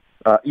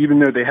 Even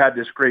though they had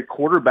this great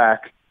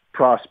quarterback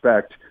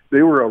prospect,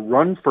 they were a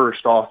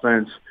run-first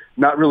offense,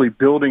 not really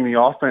building the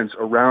offense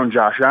around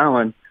Josh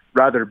Allen,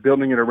 rather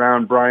building it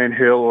around Brian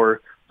Hill or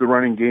the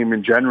running game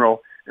in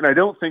general. And I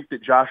don't think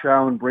that Josh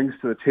Allen brings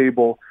to the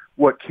table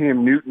what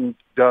Cam Newton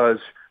does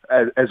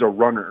as a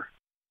runner.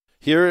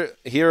 Here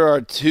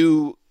are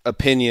two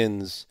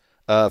opinions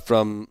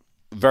from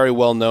very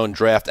well-known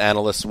draft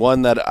analysts,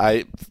 one that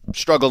I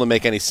struggle to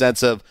make any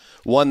sense of,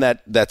 one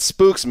that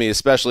spooks me,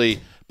 especially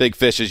Big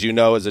Fish, as you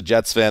know, as a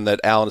Jets fan, that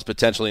Allen is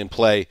potentially in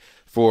play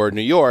for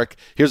New York.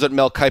 Here's what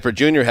Mel Kiper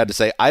Jr. had to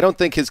say. I don't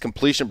think his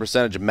completion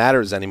percentage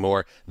matters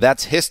anymore.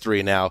 That's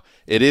history now.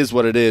 It is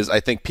what it is.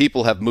 I think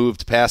people have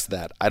moved past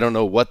that. I don't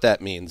know what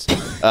that means,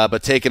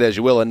 but take it as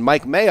you will. And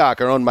Mike Mayock,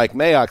 our own Mike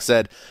Mayock,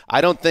 said,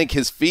 I don't think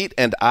his feet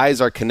and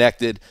eyes are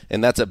connected,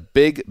 and that's a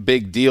big,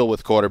 big deal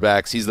with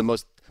quarterbacks. He's the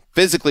most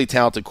physically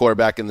talented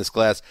quarterback in this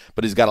class,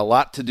 but he's got a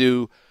lot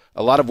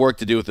of work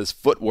to do with his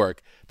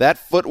footwork. That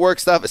footwork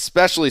stuff,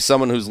 especially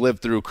someone who's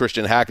lived through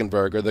Christian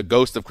Hackenberg or the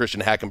ghost of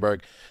Christian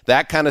Hackenberg,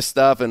 that kind of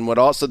stuff, and what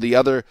also the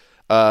other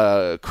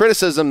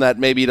criticism that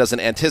maybe he doesn't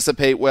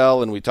anticipate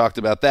well, and we talked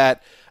about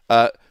that,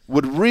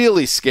 would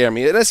really scare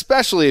me, and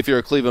especially if you're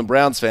a Cleveland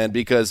Browns fan,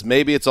 because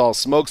maybe it's all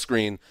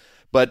smokescreen,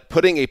 but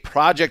putting a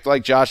project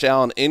like Josh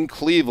Allen in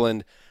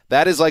Cleveland,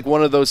 that is like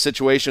one of those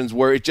situations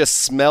where it just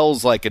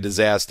smells like a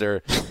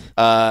disaster.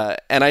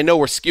 And I know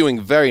we're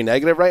skewing very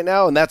negative right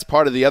now, and that's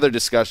part of the other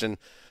discussion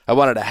I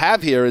wanted to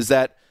have here is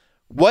that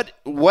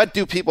what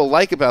do people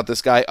like about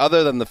this guy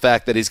other than the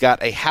fact that he's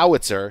got a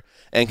howitzer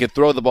and can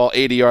throw the ball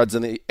 80 yards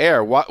in the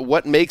air?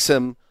 What makes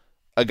him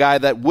a guy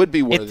that would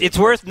be worthy. It's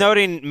worth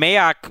noting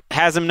Mayock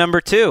has him number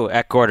 2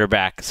 at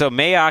quarterback. So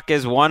Mayock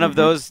is one of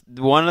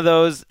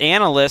those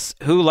analysts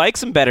who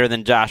likes him better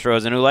than Josh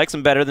Rosen, who likes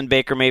him better than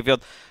Baker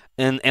Mayfield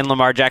and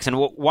Lamar Jackson.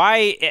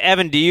 Why,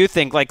 Evan, do you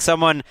think, like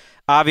someone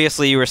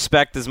obviously you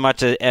respect as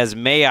much as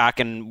Mayock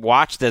and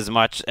watched as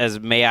much as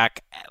Mayock,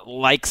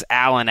 likes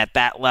Allen at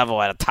that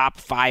level, at a top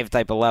 5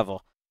 type of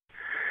level?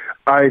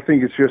 I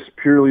think it's just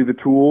purely the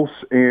tools,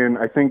 and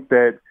I think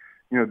that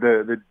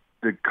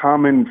the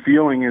common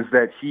feeling is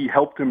that he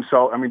helped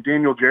himself. I mean,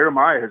 Daniel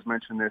Jeremiah has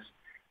mentioned this.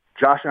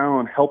 Josh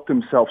Allen helped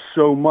himself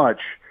so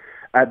much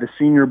at the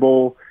Senior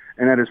Bowl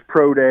and at his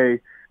pro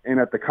day and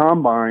at the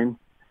combine,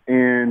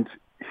 and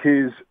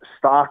his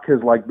stock has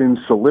been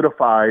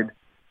solidified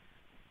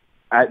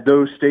at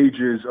those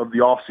stages of the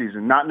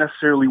offseason. Not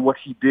necessarily what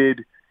he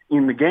did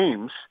in the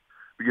games,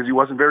 because he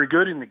wasn't very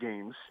good in the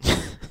games,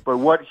 but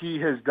what he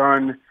has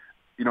done,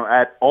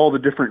 at all the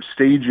different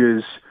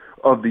stages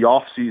of the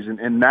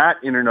offseason, and that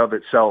in and of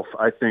itself,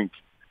 I think,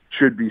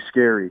 should be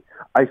scary.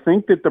 I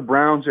think that the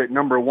Browns at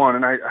number 1,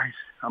 and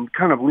I'm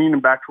kind of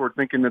leaning back toward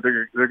thinking that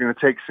they're going to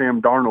take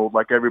Sam Darnold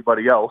like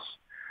everybody else,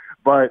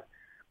 but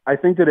I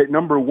think that at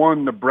number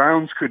 1, the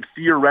Browns could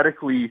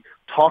theoretically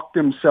talk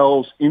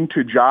themselves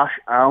into Josh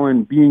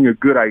Allen being a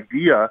good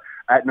idea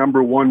at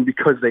number 1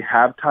 because they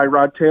have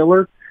Tyrod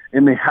Taylor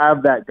and they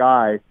have that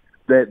guy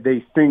that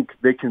they think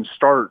they can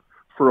start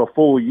for a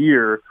full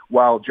year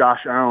while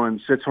Josh Allen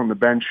sits on the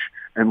bench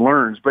and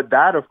learns. But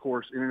that, of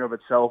course, in and of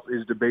itself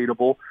is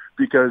debatable,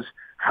 because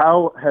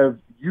how have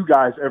you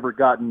guys ever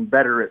gotten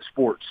better at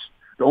sports?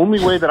 The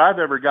only way that I've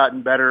ever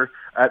gotten better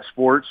at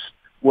sports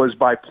was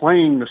by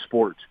playing the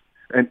sport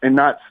and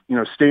not,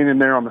 standing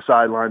there on the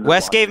sideline.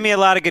 Wes gave me a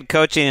lot of good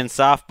coaching in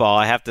softball.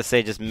 I have to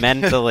say, just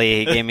mentally,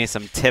 he gave me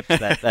some tips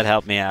that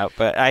helped me out.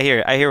 But I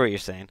hear what you're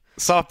saying.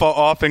 Softball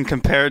often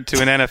compared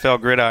to an NFL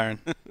gridiron.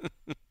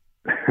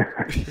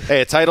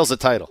 Hey, a title's a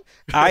title.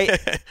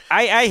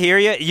 I hear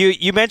you.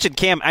 You mentioned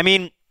Cam. I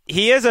mean,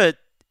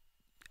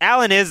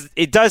 Allen is.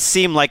 It does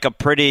seem like a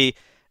pretty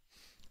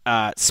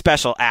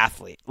special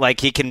athlete. Like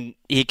he can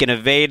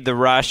evade the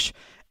rush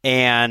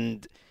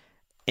and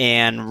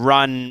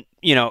run,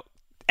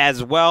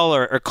 as well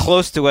or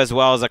close to as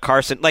well as a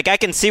Carson. Like, I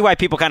can see why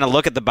people kind of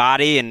look at the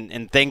body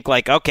and think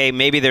like, okay,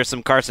 maybe there's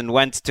some Carson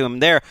Wentz to him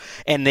there,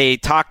 and they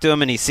talk to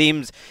him and he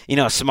seems,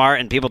 smart,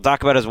 and people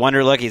talk about his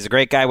wonder look. He's a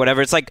great guy,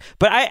 whatever. It's like,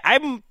 but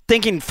I'm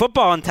thinking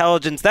football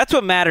intelligence, that's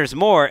what matters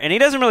more, and he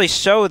doesn't really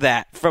show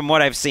that from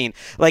what I've seen.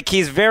 Like,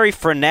 he's very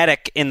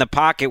frenetic in the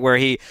pocket where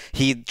he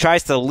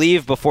tries to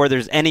leave before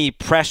there's any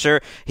pressure.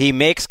 He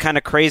makes kind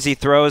of crazy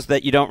throws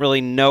that you don't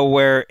really know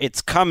where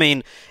it's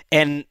coming.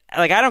 And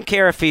like, I don't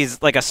care if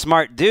he's like a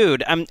smart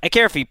dude. I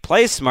care if he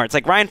plays smart. It's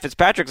like Ryan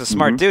Fitzpatrick's a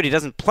smart dude. He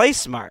doesn't play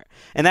smart.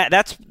 And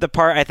that's the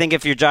part, I think,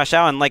 if you're Josh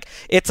Allen, like,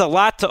 it's a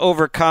lot to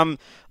overcome,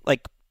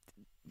 like,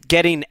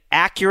 getting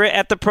accurate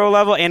at the pro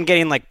level and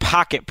getting like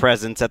pocket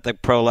presence at the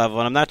pro level.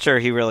 And I'm not sure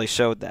he really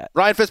showed that.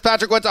 Ryan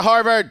Fitzpatrick went to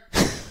Harvard.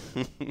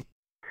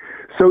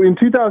 So in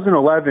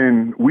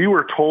 2011, we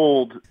were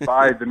told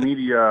by the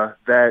media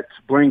that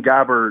Blaine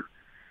Gabbert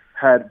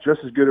had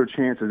just as good of a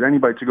chance as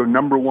anybody to go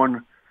number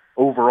 1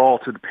 overall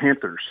to the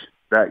Panthers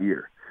that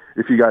year,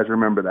 if you guys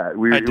remember that.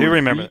 I do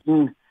remember.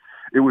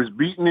 It was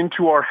beaten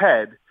into our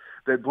head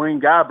that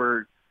Blaine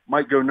Gabbert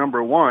might go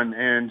number 1,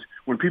 and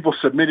when people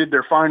submitted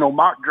their final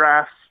mock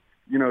drafts,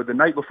 the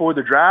night before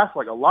the draft,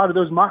 like, a lot of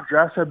those mock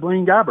drafts had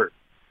Blaine Gabbert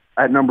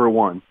at number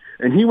 1,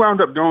 and he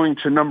wound up going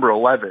to number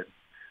 11,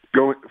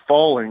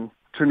 falling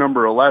to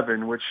number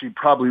 11, which he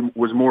probably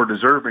was more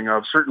deserving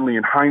of, certainly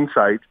in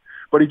hindsight,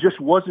 but he just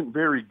wasn't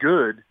very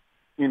good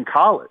in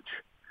college.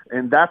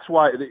 And that's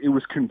why it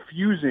was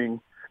confusing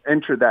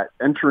entering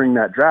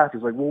that draft.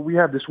 It's like, well, we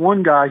have this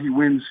one guy who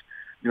wins,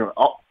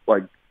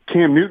 like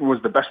Cam Newton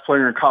was the best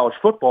player in college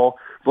football.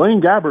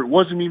 Blaine Gabbert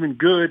wasn't even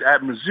good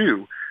at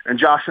Mizzou. And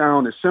Josh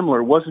Allen is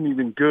similar, wasn't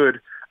even good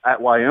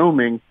at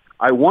Wyoming.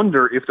 I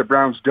wonder if the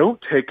Browns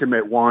don't take him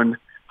at 1,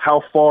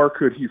 how far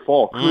could he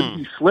fall? Could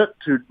he slip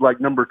to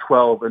like number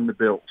 12 in the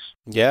Bills?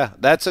 Yeah,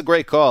 that's a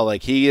great call.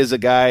 Like, he is a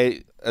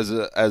guy as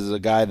a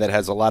guy that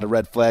has a lot of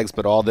red flags,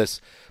 but all these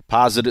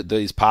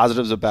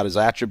positives about his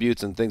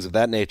attributes and things of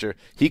that nature.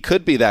 He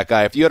could be that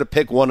guy. If you had to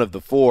pick one of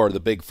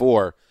the big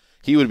four,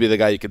 he would be the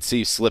guy you could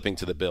see slipping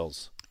to the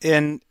Bills.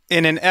 In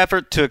an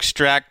effort to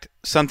extract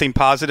something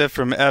positive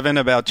from Evan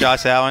about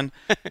Josh Allen,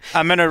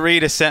 I'm going to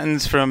read a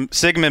sentence from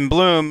Sigmund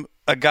Bloom,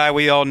 a guy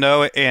we all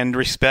know and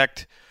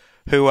respect,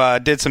 who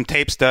did some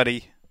tape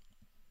study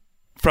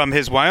from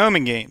his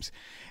Wyoming games.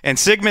 And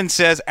Sigmund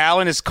says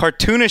Allen is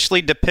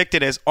cartoonishly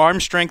depicted as arm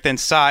strength and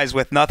size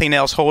with nothing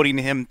else holding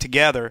him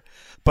together,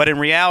 but in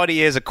reality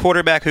he is a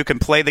quarterback who can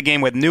play the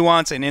game with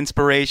nuance and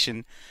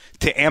inspiration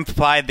to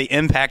amplify the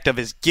impact of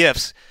his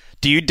gifts.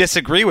 Do you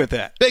disagree with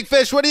that? Big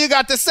Fish, what do you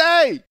got to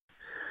say?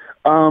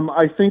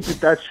 I think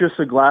that's just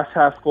a glass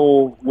half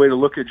full way to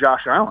look at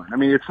Josh Allen. I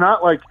mean, it's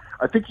not like,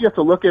 I think you have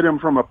to look at him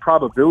from a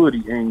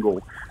probability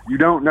angle. You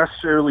don't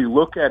necessarily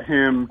look at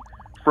him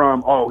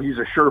from, oh, he's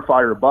a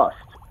surefire bust.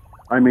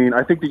 I mean,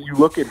 I think that you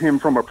look at him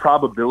from a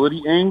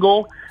probability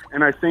angle,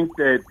 and I think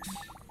that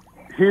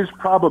his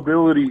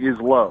probability is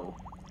low,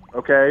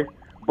 okay?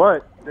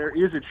 But there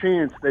is a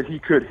chance that he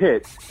could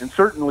hit, and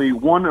certainly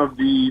one of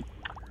the,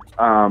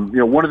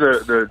 one of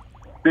the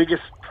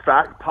biggest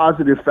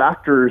positive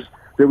factors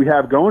that we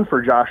have going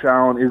for Josh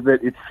Allen is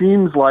that it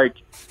seems like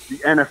the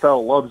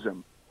NFL loves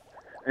him,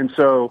 and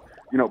so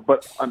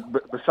but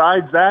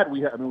besides that,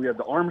 we have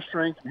the arm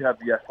strength, we have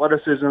the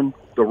athleticism,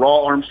 the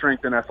raw arm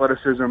strength and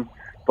athleticism,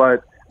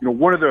 but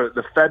one of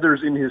the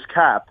feathers in his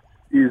cap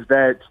is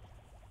that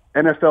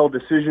NFL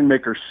decision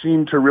makers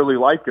seem to really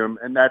like him,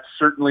 and that's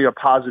certainly a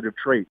positive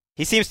trait.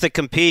 He seems to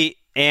compete,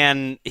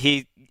 and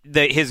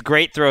his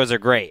great throws are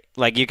great.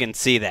 Like, you can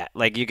see that.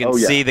 Like, you can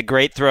see the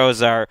great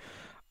throws are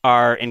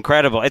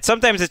incredible.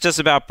 Sometimes it's just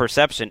about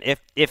perception.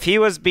 If he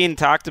was being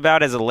talked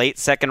about as a late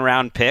second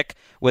round pick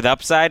with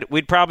upside,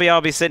 we'd probably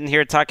all be sitting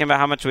here talking about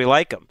how much we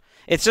like him.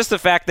 It's just the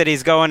fact that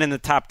he's going in the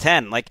top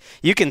 10. Like,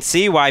 you can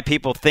see why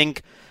people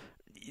think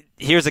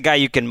here's a guy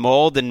you can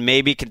mold and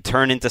maybe can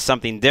turn into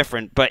something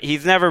different, but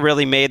he's never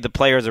really made the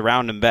players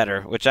around him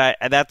better, which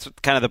that's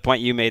kind of the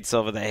point you made,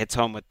 Silva, that hits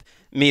home with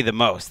me the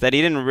most, that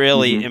he didn't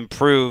really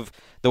improve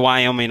the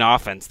Wyoming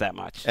offense that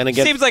much. And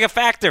again, seems like a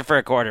factor for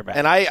a quarterback.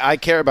 And I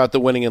care about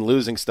the winning and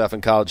losing stuff in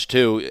college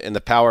too. In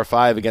the Power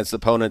 5 against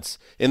opponents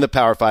in the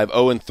Power 5,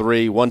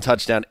 0-3, 1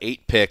 touchdown,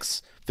 8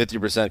 picks,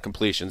 50%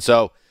 completion.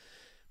 So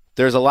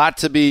there's a lot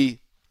to be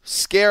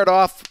scared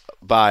off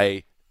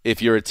by if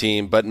you're a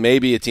team, but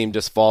maybe a team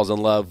just falls in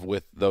love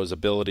with those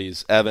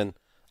abilities. Evan,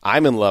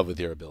 I'm in love with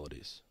your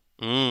abilities.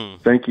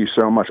 Thank you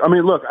so much. I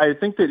mean, look, I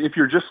think that if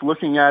you're just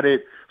looking at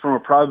it from a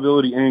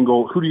probability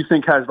angle, who do you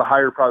think has the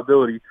higher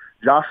probability,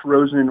 Josh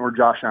Rosen or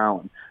Josh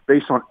Allen?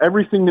 Based on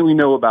everything that we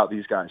know about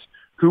these guys,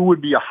 who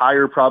would be a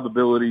higher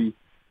probability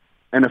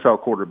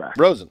NFL quarterback?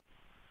 Rosen.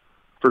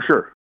 For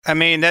sure. I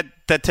mean,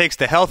 that takes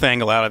the health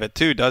angle out of it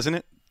too, doesn't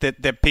it?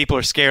 That people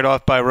are scared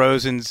off by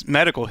Rosen's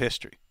medical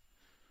history,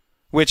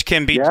 which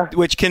can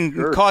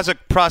cause a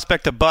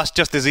prospect to bust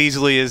just as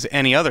easily as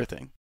any other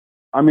thing.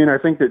 I mean, I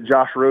think that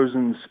Josh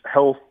Rosen's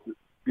health,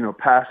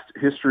 past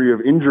history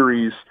of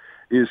injuries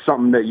is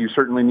something that you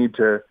certainly need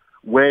to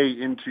weigh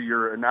into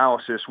your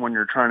analysis when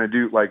you're trying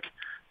to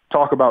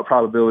talk about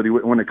probability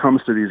when it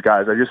comes to these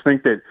guys. I just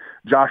think that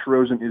Josh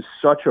Rosen is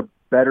such a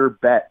better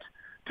bet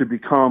to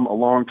become a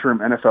long-term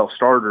NFL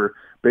starter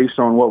based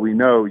on what we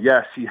know.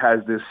 Yes, he has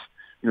this,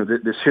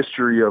 this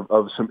history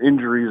of some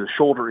injuries, a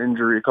shoulder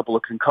injury, a couple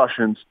of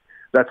concussions.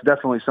 That's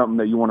definitely something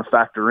that you want to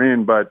factor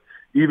in. But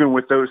even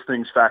with those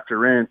things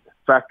factoring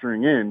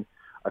in,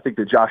 I think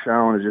that Josh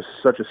Allen is just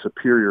such a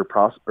superior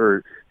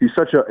he's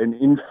such an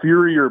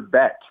inferior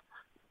bet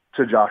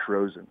to Josh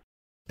Rosen.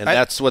 And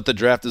that's what the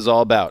draft is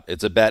all about.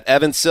 It's a bet.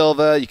 Evan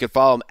Silva, you can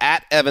follow him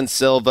at Evan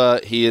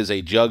Silva. He is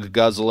a jug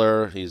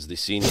guzzler. He's the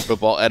senior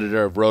football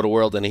editor of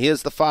Roto-World, and he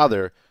is the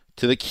father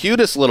to the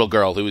cutest little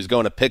girl who he's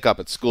going to pick up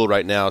at school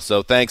right now.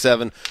 So thanks,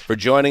 Evan, for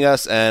joining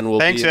us, and we'll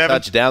be in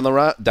touch down the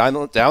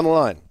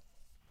line.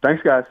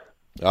 Thanks, guys.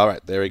 All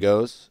right, there he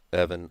goes,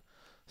 Evan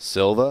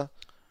Silva.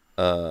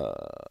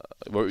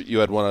 You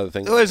had one other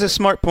thing. Well, there's a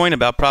smart point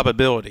about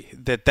probability,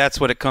 that's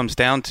what it comes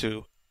down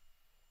to.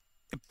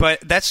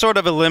 But that sort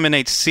of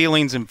eliminates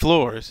ceilings and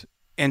floors.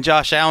 And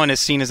Josh Allen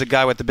is seen as a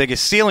guy with the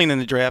biggest ceiling in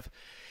the draft.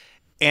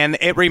 And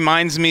it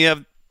reminds me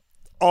of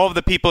all of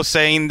the people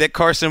saying that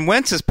Carson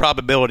Wentz's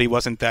probability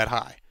wasn't that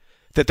high,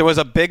 that there was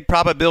a big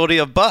probability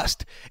of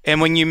bust. And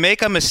when you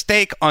make a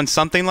mistake on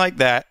something like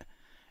that,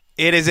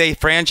 it is a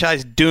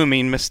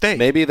franchise-dooming mistake.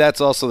 Maybe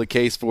that's also the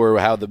case for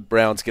how the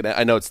Browns can –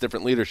 I know it's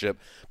different leadership,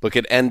 but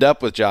could end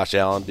up with Josh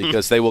Allen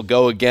because they will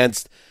go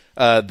against –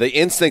 the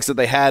instincts that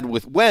they had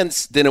with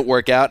Wentz didn't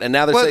work out, and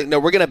now they're saying, no,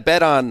 we're going to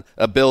bet on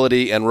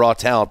ability and raw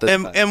talent.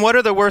 And what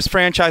are the worst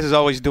franchises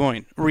always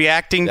doing?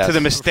 Reacting to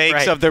the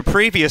mistakes of their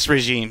previous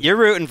regime. You're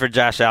rooting for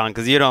Josh Allen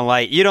because you don't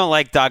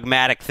like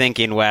dogmatic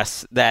thinking,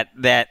 Wes, that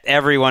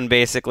everyone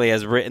basically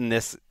has written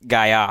this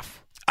guy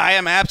off. I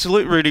am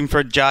absolutely rooting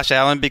for Josh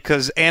Allen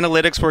because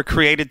analytics were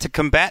created to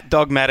combat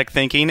dogmatic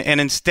thinking,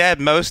 and instead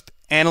most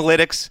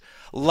analytics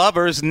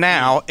lovers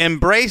now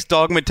embrace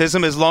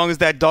dogmatism as long as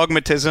that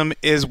dogmatism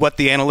is what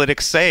the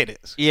analytics say it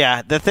is.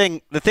 Yeah, the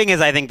thing is,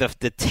 I think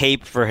the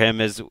tape for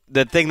him is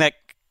the thing that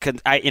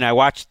I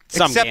watched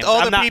some Except games.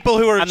 all the people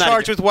who are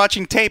charged with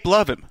watching tape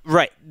love him.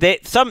 Right.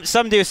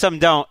 Some do, some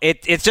don't.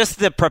 It's just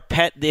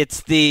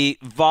it's the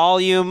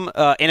volume,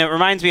 and it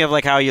reminds me of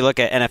like how you look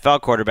at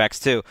NFL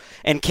quarterbacks too.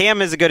 And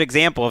Cam is a good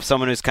example of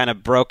someone who's kind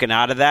of broken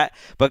out of that.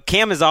 But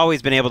Cam has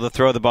always been able to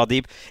throw the ball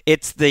deep.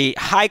 It's the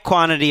high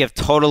quantity of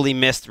totally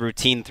missed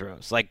routine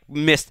throws, like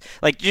you're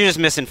just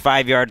missing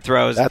 5-yard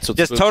throws. That's what's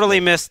just totally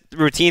missed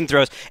routine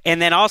throws,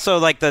 and then also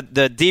like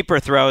the deeper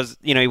throws.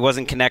 He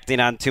wasn't connecting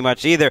on too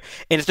much either.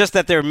 And it's just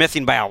that they're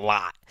missing by a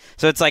lot.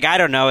 So it's like, I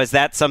don't know, is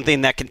that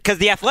something that can... Because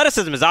the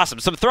athleticism is awesome.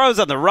 Some throws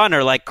on the run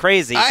are like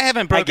crazy. I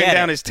haven't broken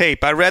down his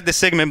tape. I read the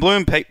Sigmund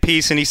Bloom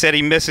piece, and he said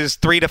he misses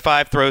 3 to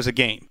 5 throws a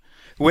game,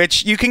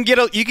 which you can get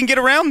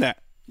around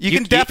that. You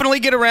can definitely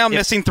get around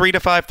missing 3 to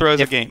 5 throws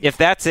a game. If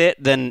that's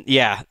it, then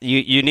yeah,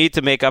 you need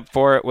to make up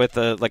for it with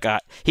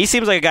he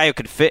seems like a guy who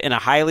could fit in a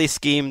highly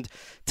schemed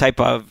type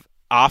of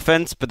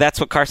offense, but that's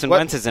what Carson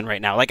Wentz is in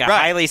right now. Like a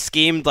highly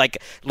schemed,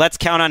 let's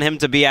count on him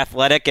to be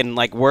athletic and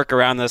work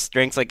around those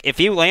strengths. Like if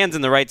he lands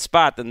in the right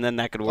spot, then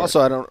that could work.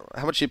 Also,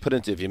 how much you put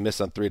into if you miss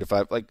on 3 to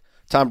 5. Like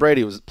Tom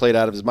Brady was played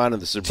out of his mind in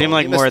the Super Bowl. Seemed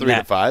like more than 3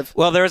 to 5.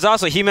 Well, there was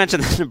also, he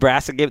mentioned the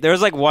Nebraska game. There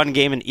was one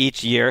game in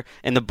each year,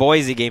 and the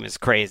Boise game is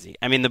crazy.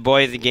 I mean, the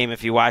Boise game,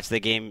 if you watch the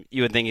game,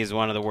 you would think he's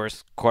one of the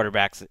worst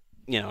quarterbacks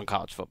in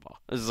college football.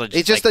 It was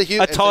just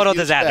a total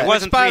disaster. It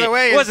wasn't,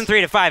 it wasn't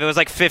 3 to 5. It was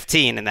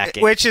 15 in that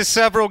game. Which is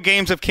several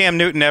games of Cam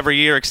Newton every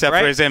year except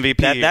for his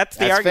MVP. That's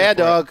the argument. Fair,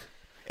 dog.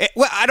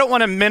 Well, I don't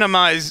want to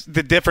minimize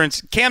the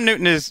difference. Cam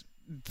Newton is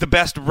the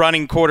best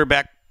running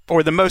quarterback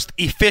or the most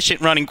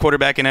efficient running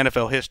quarterback in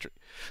NFL history.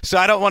 So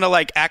I don't want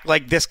to act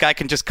like this guy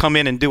can just come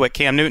in and do what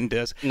Cam Newton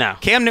does. No.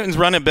 Cam Newton's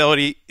run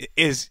ability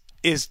is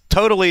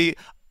totally,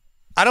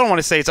 I don't want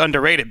to say it's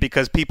underrated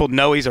because people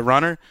know he's a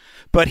runner,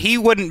 but he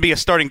wouldn't be a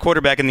starting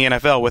quarterback in the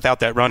NFL without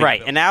that running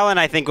ability. And Allen,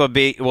 I think,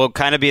 will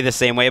kind of be the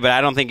same way, but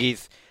I don't think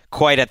he's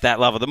quite at that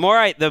level. The more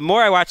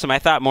I watched him, I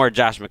thought more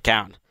Josh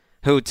McCown,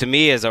 who to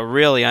me is a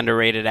really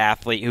underrated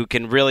athlete who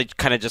can really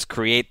kind of just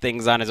create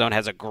things on his own,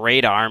 has a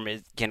great arm,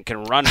 can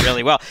run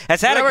really well.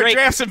 Has had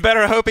drafts him better.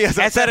 I hope he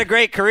has had a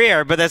great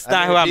career, but that's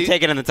not who I'm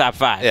taking in the top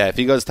 5. Yeah, if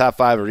he goes top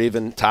 5 or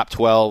even top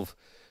 12,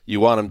 you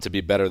want him to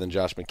be better than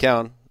Josh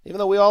McCown, even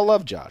though we all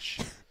love Josh.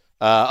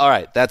 All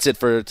right, that's it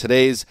for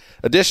today's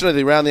edition of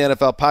the Around the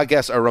NFL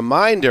podcast. A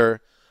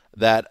reminder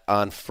that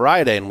on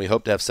Friday, and we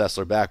hope to have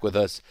Sessler back with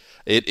us,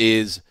 it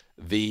is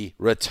the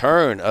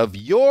return of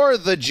You're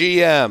the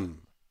GM,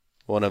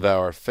 one of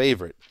our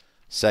favorite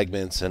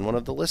segments and one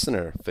of the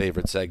listener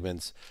favorite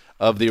segments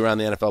of the Around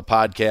the NFL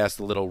podcast,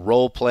 a little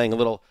role-playing, a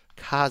little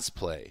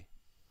cosplay.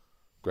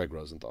 Greg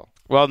Rosenthal.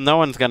 Well, no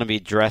one's going to be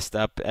dressed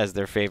up as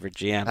their favorite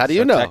GM. How do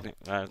you know?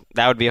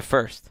 That would be a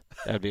first.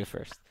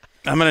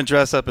 I'm going to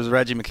dress up as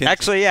Reggie McKenzie.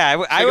 Actually,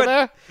 yeah. I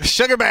would.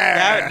 Sugar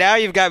Bear! Now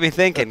you've got me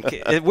thinking.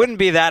 It wouldn't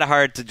be that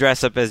hard to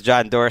dress up as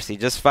John Dorsey.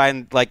 Just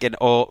find a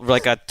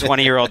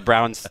 20-year-old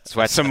brown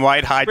sweatshirt. Some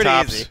white high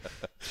tops. Easy.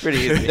 Pretty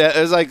easy. Yeah,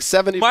 it was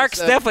 70%. Mark's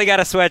definitely got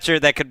a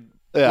sweatshirt that could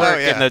work.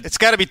 It's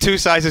got to be 2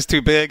 sizes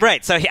too big.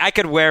 Right, so I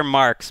could wear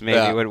Mark's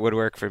maybe would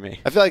work for me.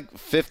 I feel like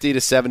 50 to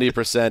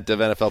 70% of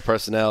NFL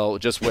personnel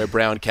just wear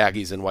brown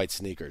khakis and white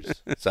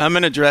sneakers. So. I'm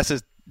going to dress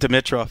as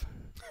Dimitrov.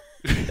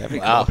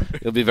 Wow,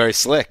 you'll be very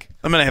slick.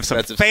 I'm going to have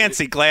some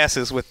fancy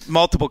glasses with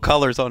multiple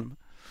colors on them.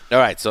 All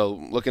right, so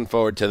looking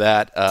forward to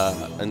that.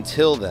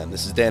 Until then,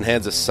 this is Dan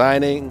Hansa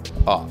signing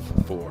off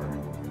for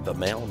the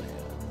Mailman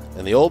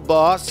and the Old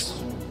Boss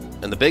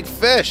and the Big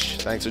Fish.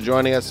 Thanks for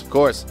joining us. Of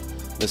course,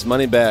 Miss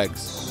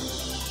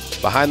Moneybags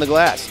behind the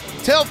glass.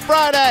 Till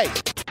Friday!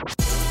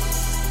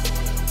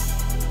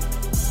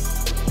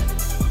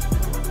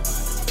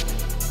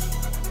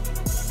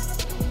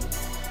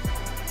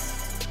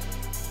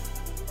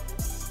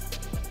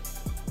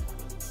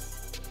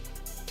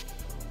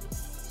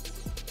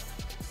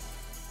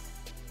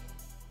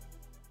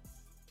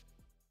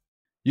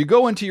 You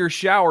go into your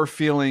shower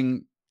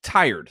feeling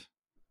tired,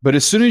 but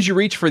as soon as you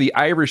reach for the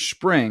Irish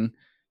Spring,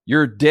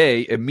 your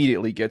day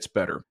immediately gets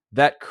better.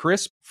 That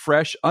crisp,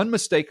 fresh,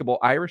 unmistakable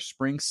Irish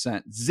Spring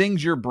scent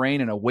zings your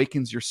brain and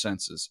awakens your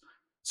senses.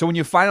 So when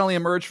you finally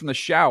emerge from the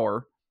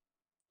shower,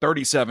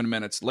 37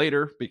 minutes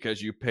later,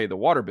 because you pay the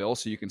water bill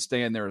so you can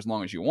stay in there as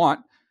long as you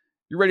want,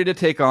 you're ready to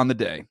take on the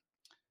day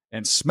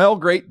and smell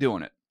great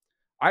doing it.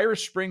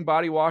 Irish Spring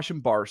Body Wash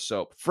and Bar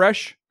Soap.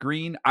 Fresh,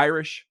 green,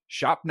 Irish.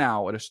 Shop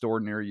now at a store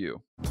near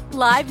you.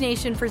 Live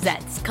Nation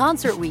presents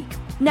Concert Week.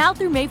 Now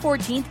through May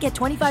 14th, get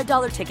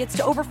 $25 tickets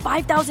to over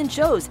 5,000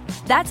 shows.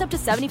 That's up to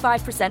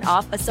 75%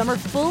 off a summer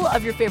full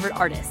of your favorite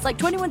artists like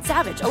 21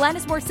 Savage,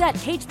 Alanis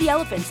Morissette, Cage the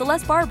Elephant,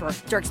 Celeste Barber,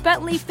 Dierks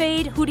Bentley,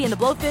 Fade, Hootie and the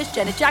Blowfish,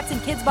 Janet Jackson,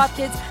 Kids Bop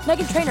Kids,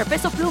 Meghan Trainor,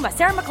 Peso Pluma,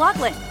 Sarah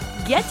McLachlan.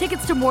 Get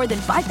tickets to more than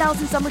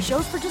 5,000 summer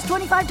shows for just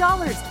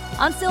 $25.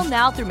 On sale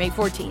now through May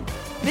 14th.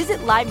 Visit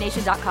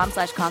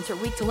LiveNation.com/Concert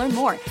Week to learn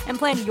more and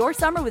plan your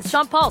summer with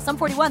Sean Paul, Sum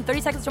 41,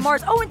 30 Seconds to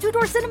Mars, and Two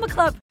Door Cinema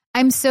Club.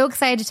 I'm so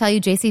excited to tell you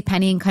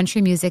JCPenney and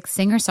country music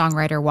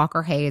singer-songwriter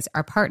Walker Hayes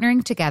are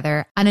partnering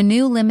together on a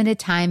new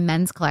limited-time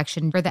men's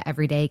collection for the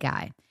everyday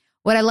guy.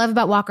 What I love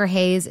about Walker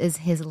Hayes is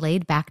his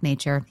laid-back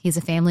nature. He's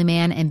a family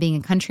man, and being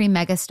a country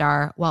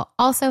megastar while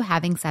also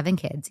having 7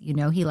 kids, you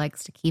know he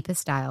likes to keep his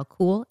style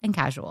cool and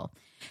casual.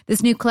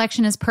 This new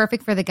collection is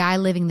perfect for the guy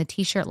living the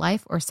t-shirt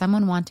life or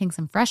someone wanting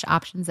some fresh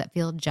options that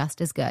feel just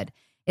as good.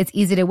 It's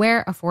easy to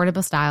wear,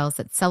 affordable styles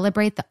that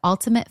celebrate the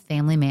ultimate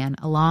family man,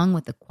 along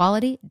with the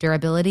quality,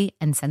 durability,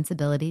 and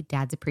sensibility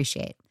dads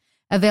appreciate.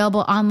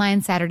 Available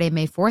online Saturday,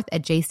 May 4th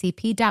at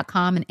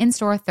jcp.com and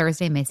in-store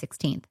Thursday, May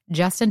 16th.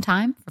 Just in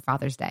time for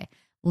Father's Day.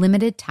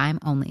 Limited time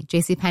only.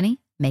 JCPenney,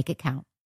 make it count.